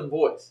piano for the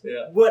boys,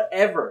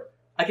 whatever,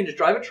 I can just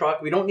drive a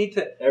truck. We don't need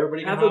to.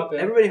 Everybody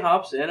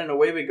hops in, and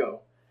away we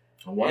go.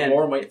 And one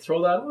more might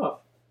throw that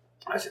off.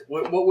 I said,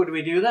 what would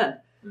we do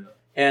then? Yeah.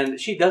 And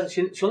she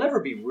doesn't. She'll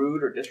never be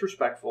rude or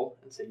disrespectful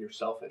and say you're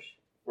selfish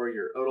or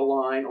you're out of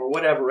line or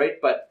whatever,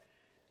 right? But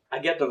I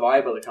get the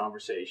vibe of the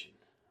conversation,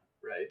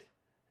 right?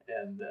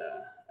 And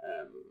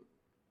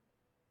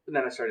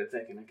then I started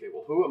thinking, okay,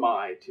 well, who am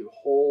I to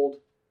hold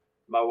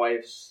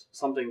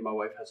something my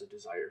wife has a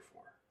desire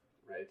for,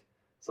 right?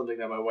 Something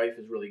that my wife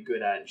is really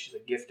good at, and she's a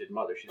gifted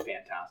mother. She's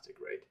fantastic,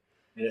 right?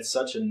 And it's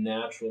such a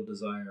natural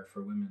desire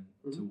for women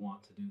to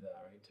want to do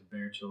that, right? To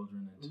bear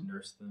children and to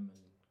nurse them,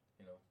 and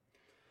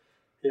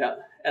Yeah,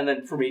 and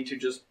then for me to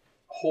just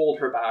hold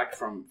her back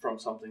from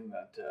something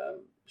that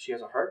she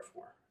has a heart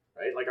for,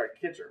 right? Like our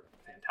kids are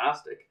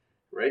fantastic,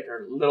 right?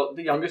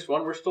 The youngest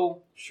one, we're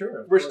still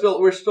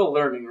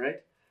learning,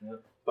 right? Yeah.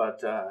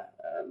 But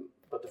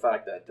the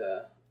fact that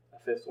a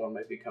fifth one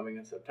might be coming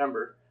in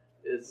September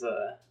is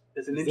an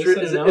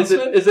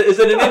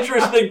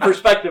interesting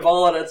perspective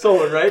all on its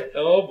own, right?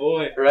 Oh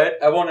boy, right?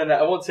 I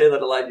won't say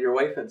that I lied to your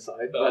wife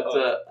inside, but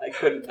I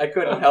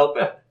couldn't help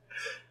it.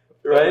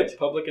 Right?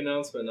 Public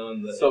announcement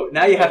on the. So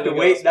now you have to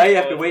wait. Now you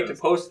have to wait to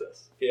post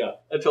this. Yeah.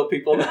 Until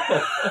people know.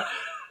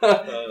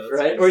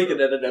 Right? Or you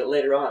can edit it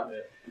later on.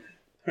 Yeah.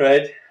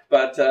 Right?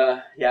 But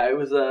it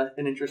was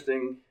an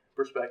interesting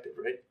perspective,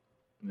 right?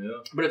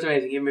 Yeah. But it's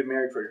amazing. You've been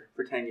married for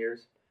 10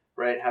 years,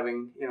 right?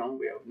 Having, we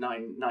have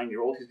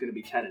 9-year-old. He's going to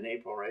be 10 in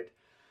April, right?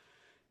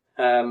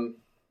 And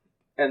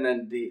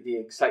then the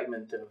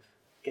excitement of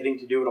getting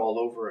to do it all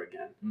over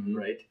again,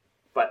 right?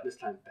 But this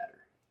time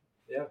better.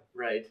 Yeah.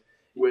 Right?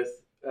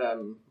 With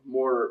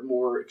more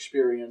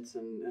experience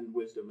and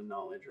wisdom and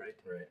knowledge, right?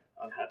 Right.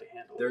 On how to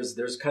handle it.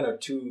 There's kind of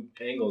two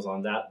angles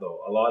on that, though.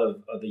 A lot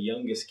of the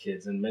youngest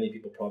kids, and many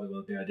people probably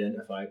will be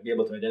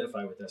able to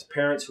identify with this.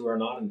 Parents who are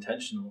not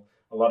intentional,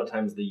 a lot of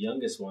times the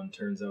youngest one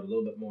turns out a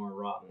little bit more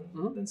rotten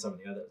than some of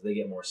the others. They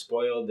get more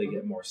spoiled, they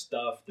get more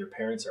stuff. Their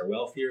parents are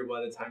wealthier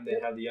by the time they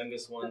have the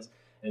youngest ones,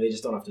 and they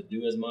just don't have to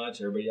do as much.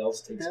 Everybody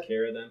else takes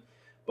care of them.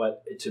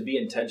 But to be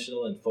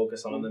intentional and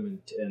focus on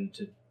them and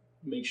to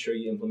make sure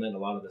you implement a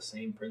lot of the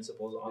same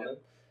principles on them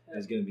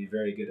is going to be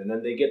very good. And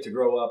then they get to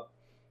grow up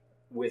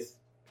with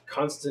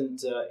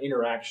constant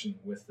interaction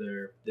with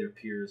their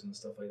peers and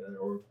stuff like that,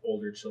 or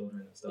older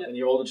children and stuff. And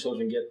your older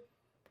children get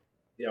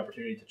the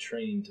opportunity to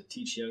train, to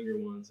teach younger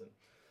ones. And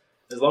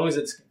as long as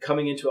it's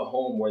coming into a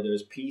home where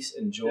there's peace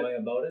and joy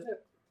about it.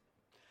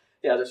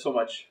 Yeah, there's so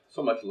much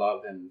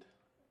love, and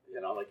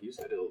like you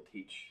said, it'll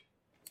teach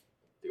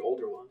the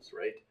older ones,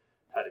 right,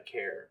 how to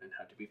care and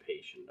how to be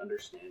patient,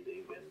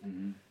 understanding,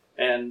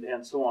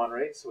 and so on,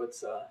 right? So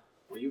it's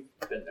well, you've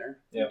been there,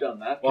 you've done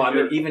that. Well, I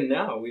mean, even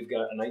now we've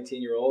got a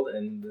 19-year-old,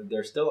 and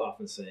they're still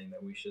often saying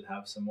that we should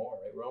have some more.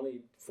 Right? We're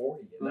only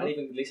 40. Not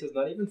even Lisa's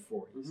not even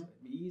 40. So it'd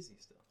be easy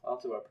still.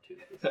 Lots of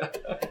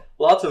opportunities.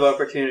 Lots of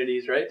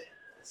opportunities, right?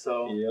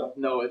 So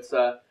no, it's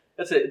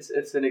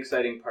an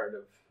exciting part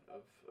of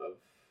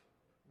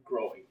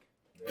growing,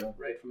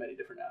 right, from many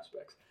different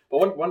aspects.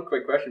 But one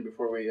quick question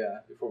before we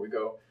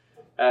go.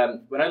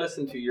 When I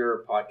listened to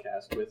your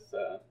podcast with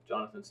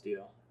Jonathan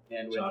Steele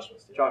and with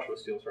Joshua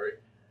Steele, sorry,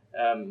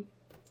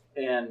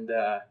 and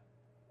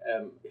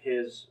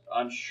his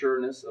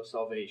unsureness of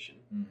salvation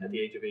at the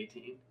age of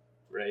 18,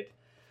 right?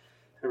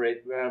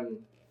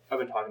 I've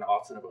been talking to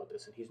Austin about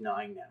this, and he's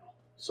 9 now.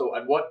 So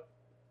at what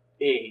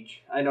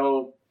age? I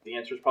know the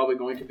answer is probably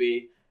going to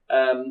be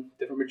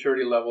different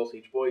maturity levels.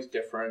 Each boy's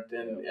different,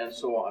 and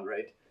so on,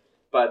 right?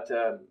 But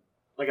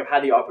I've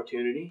had the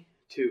opportunity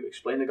to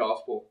explain the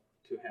gospel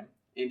to him,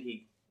 and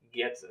he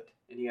gets it,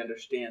 and he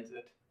understands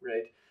it,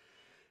 right?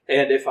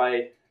 And if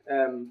I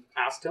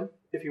asked him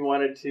if he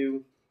wanted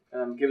to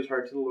give his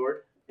heart to the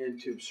Lord and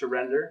to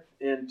surrender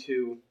and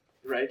to,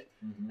 right?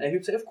 And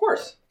he'd say, of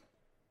course.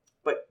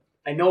 But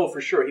I know for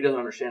sure he doesn't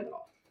understand it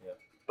all. Yeah.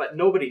 But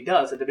nobody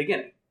does at the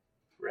beginning,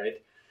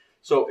 right?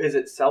 So is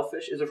it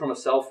selfish? Is it from a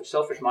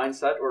selfish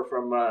mindset, or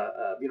from,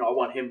 I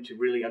want him to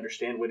really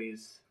understand what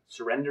he's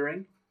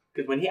surrendering?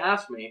 Because when he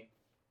asked me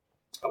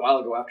a while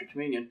ago after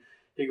communion,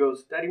 he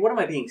goes, "Daddy, what am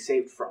I being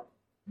saved from?"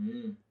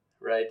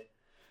 Right?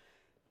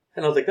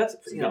 And I was like, "That's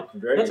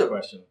very good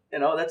question.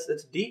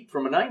 That's deep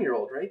from a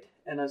 9-year-old, right?"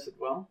 And I said,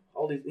 "Well,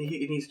 all these."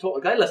 He's told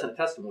a guy listens to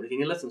testimonies, and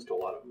he listens to a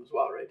lot of them as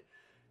well, right?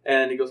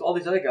 And he goes, "All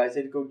these other guys,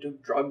 they go do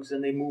drugs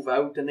and they move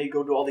out and they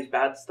go do all these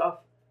bad stuff,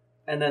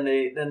 and then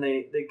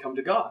they come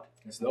to God."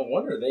 It's no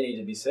wonder they need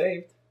to be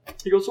saved.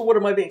 He goes, "So what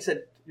am I being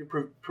said? You're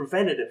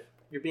preventative.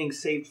 You're being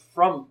saved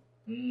from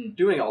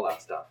doing all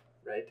that stuff,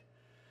 right?"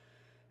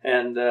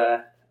 And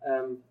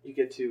you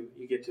get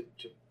to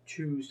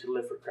choose to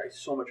live for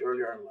Christ so much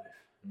earlier in life,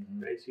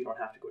 right? So you don't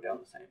have to go down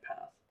the same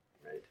path,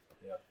 right?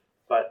 Yeah.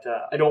 But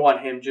I don't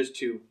want him just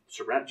to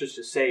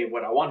say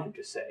what I want him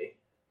to say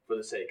for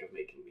the sake of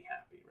making me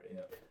happy, right?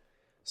 Yeah.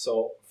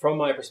 So from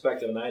my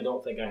perspective, and I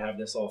don't think I have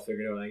this all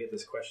figured out, I get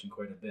this question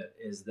quite a bit,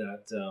 is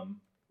that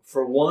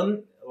for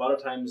one, a lot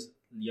of times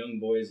young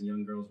boys and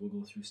young girls will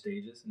go through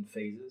stages and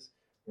phases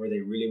where they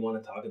really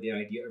want to talk about the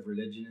idea of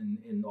religion,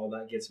 and all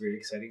that gets very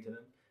exciting to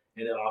them,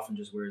 and it often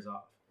just wears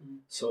off.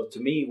 So to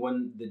me,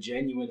 when the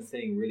genuine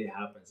thing really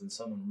happens and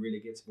someone really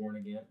gets born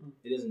again,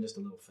 it isn't just a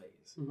little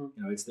phase.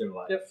 It's their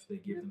life. They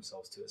give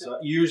themselves to it. So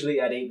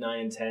usually at 8, 9,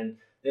 and 10,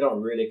 they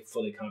don't really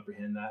fully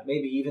comprehend that.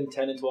 Maybe even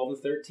 10 and 12 and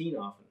 13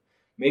 often.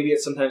 Maybe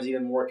it's sometimes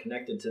even more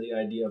connected to the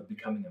idea of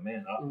becoming a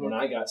man. When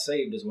I got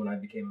saved is when I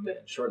became a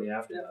man. Shortly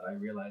after that, I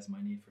realized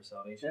my need for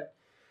salvation.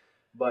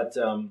 But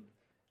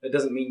it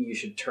doesn't mean you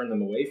should turn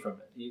them away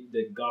from it.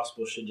 The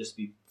gospel should just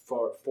be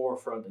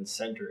forefront and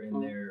center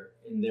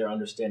in their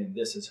understanding.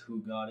 This is who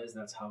God is.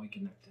 That's how we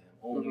connect to him,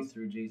 only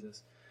through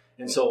Jesus.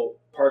 And so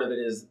part of it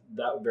is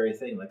that very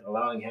thing, like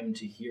allowing him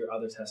to hear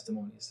other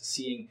testimonies,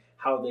 seeing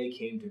how they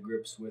came to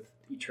grips with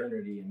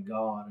eternity and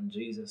God and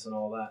Jesus and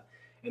all that.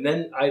 And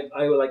then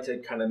I would like to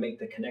kind of make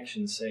the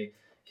connection, say,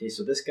 okay,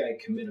 so this guy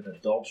committed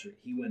adultery.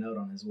 He went out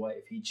on his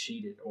wife. He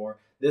cheated. Or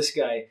this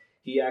guy,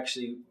 he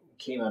actually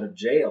came out of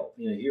jail.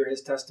 Hear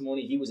his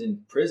testimony. He was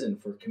in prison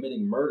for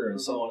committing murder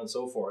and so on and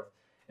so forth.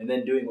 And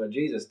then doing what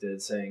Jesus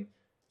did, saying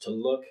to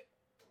look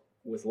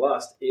with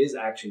lust is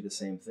actually the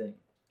same thing.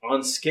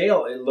 On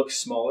scale, it looks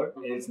smaller,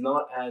 and it's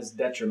not as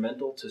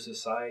detrimental to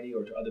society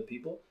or to other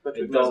people. But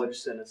to acknowledge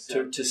sin is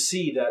sin. To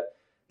see that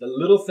the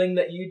little thing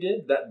that you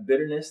did, that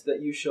bitterness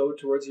that you showed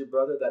towards your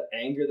brother, that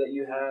anger that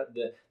you had,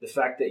 the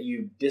fact that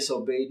you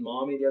disobeyed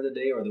mommy the other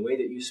day, or the way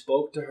that you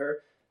spoke to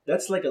her,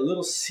 that's like a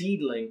little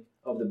seedling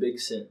of the big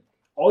sin.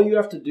 All you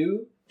have to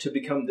do to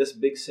become this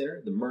big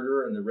sinner, the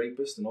murderer and the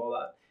rapist and all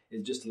that,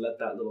 is just to let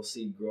that little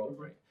seed grow,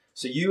 right?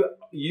 So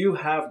you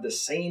have the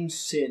same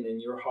sin in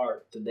your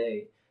heart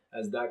today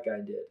as that guy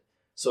did.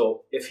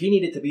 So if he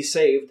needed to be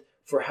saved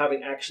for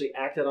having actually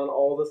acted on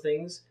all the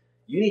things,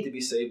 You need to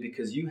be saved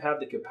because you have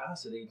the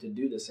capacity to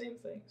do the same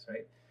things,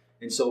 right?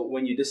 And so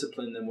when you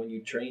discipline them, when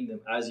you train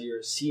them, as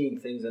you're seeing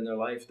things in their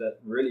life that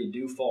really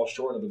do fall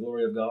short of the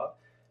glory of God,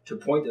 to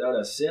point it out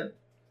as sin,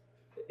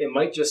 it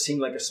might just seem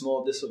like a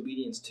small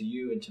disobedience to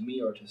you and to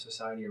me or to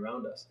society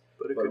around us.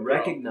 But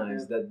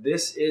recognize that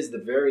this is the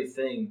very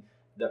thing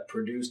that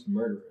produced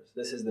murderers.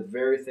 This is the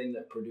very thing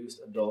that produced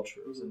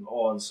adulterers and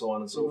so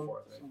on and so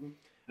forth. Right?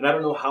 And I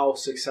don't know how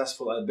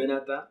successful I've been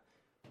at that,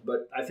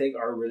 but I think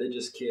our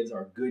religious kids,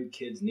 our good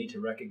kids, need to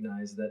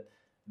recognize that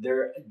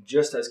they're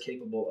just as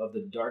capable of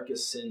the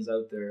darkest sins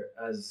out there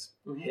as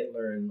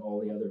Hitler and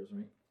all the others,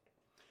 right?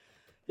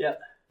 Yeah.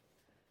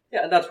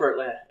 Yeah, and that's where,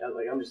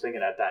 like, I'm just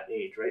thinking at that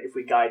age, right? If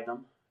we guide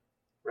them,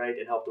 right,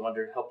 and help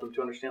them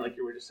to understand, like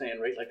you were just saying,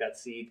 right, like that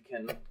seed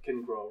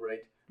can grow,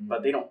 right?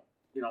 But they don't,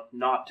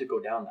 not to go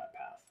down that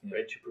path,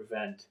 right, to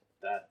prevent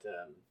that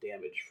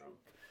damage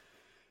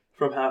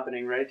from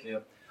happening, right? Yeah.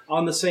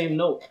 On the same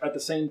note, at the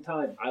same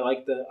time, I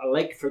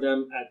like for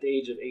them at the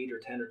age of 8 or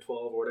 10 or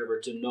 12 or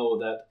whatever to know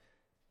that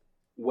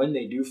when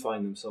they do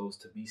find themselves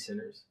to be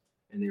sinners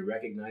and they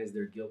recognize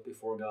their guilt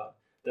before God,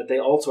 that they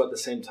also at the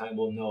same time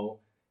will know,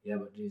 yeah,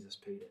 but Jesus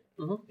paid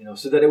it.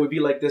 So that it would be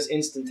like this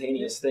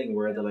instantaneous thing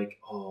where they're like,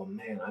 oh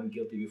man, I'm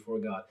guilty before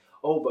God.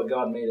 Oh, but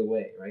God made a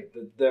way, right?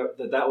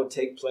 That would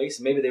take place.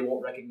 Maybe they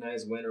won't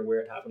recognize when or where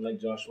it happened, like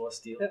Joshua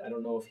Steele. I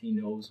don't know if he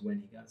knows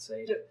when he got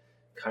saved.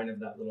 Kind of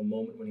that little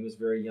moment when he was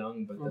very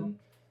young, but then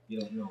you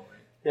don't know,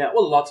 right? Yeah,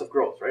 well, lots of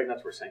growth, right? And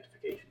that's where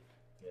sanctification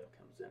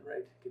comes in,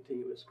 right?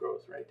 Continuous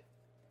growth, right?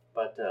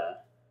 But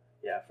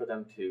for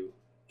them to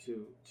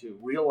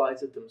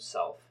realize it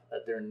themselves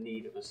that they're in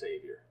need of a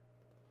savior,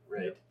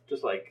 right? Yeah.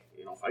 Just like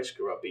if I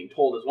screw up, being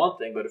told is one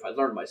thing, but if I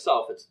learn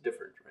myself, it's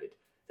different, right?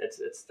 It's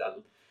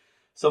that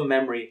some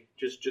memory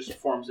just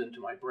forms into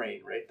my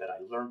brain, right? That I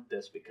learned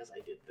this because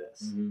I did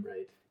this,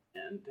 right?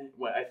 And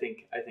when I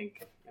think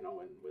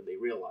when they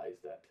realize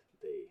that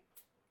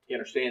he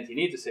understands he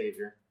needs a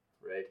savior,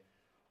 right?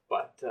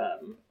 But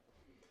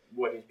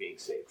what he's being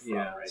saved from,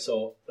 right?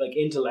 So like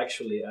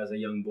intellectually, as a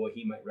young boy,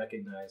 he might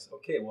recognize,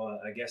 okay, well,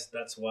 I guess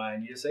that's why I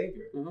need a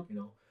savior,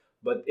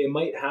 But it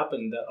might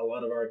happen that a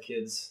lot of our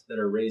kids that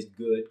are raised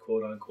good,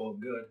 quote unquote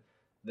good,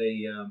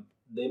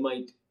 they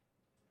might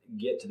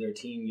get to their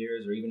teen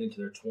years or even into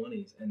their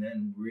 20s and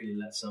then really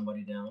let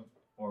somebody down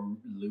or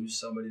lose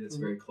somebody that's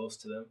very close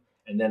to them.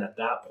 And then at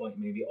that point,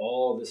 maybe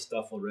all this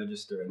stuff will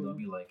register and they'll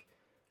be like,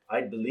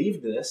 I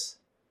believed this,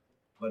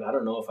 but I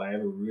don't know if I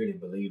ever really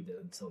believed it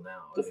until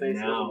now.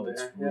 Now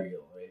it's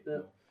real, right? Yeah.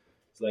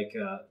 It's like,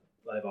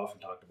 I've often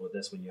talked about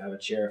this. When you have a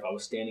chair, if I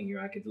was standing here,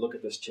 I could look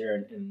at this chair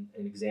and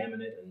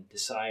examine it and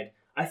decide,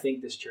 I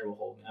think this chair will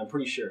hold me. I'm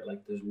pretty sure.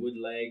 Like, there's wood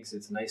legs,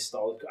 it's nice,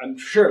 solid. I'm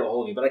sure it'll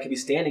hold me, but I could be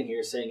standing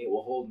here saying it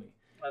will hold me.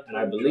 And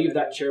I believe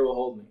that chair will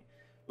hold me.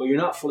 But you're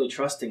not fully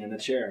trusting in the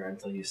chair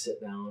until you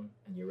sit down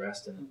and you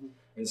rest in it.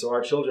 And so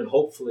our children,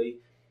 hopefully,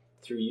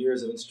 through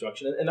years of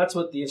instruction, and that's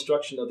what the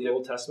instruction of the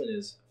Old Testament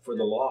is for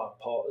the law.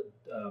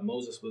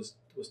 Moses was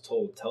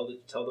told, tell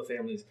the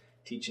families,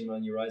 teach them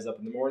when you rise up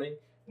in the morning,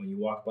 when you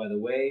walk by the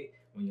way,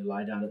 when you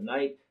lie down at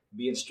night,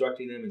 be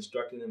instructing them,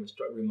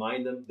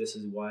 remind them, this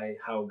is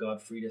how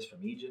God freed us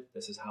from Egypt.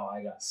 This is how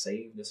I got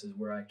saved. This is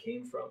where I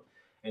came from.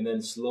 And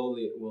then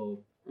slowly it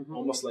will,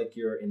 almost like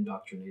you're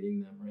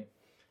indoctrinating them, right?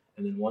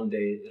 And then one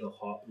day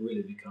it'll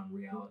really become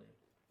reality.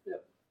 Yeah.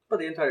 But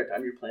the entire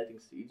time you're planting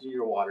seeds and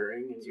you're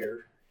watering and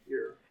you're...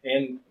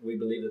 And we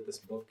believe that this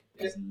book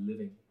is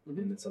living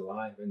and it's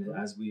alive. And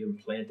as we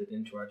implant it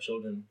into our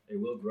children, it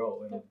will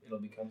grow. It'll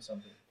become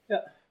something. Yeah.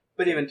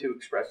 But even to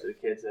express to the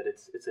kids that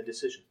it's a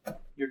decision.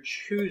 You're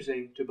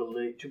choosing to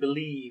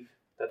believe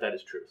that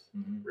is truth,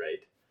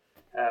 right?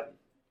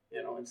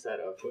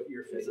 Instead of... Put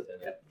your faith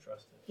in it.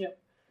 Trust it.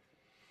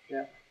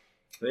 Yeah.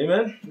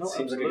 Amen. No,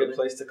 Seems absolutely. like a good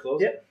place to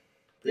close it.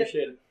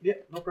 Appreciate it. Yeah,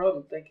 no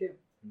problem. Thank you.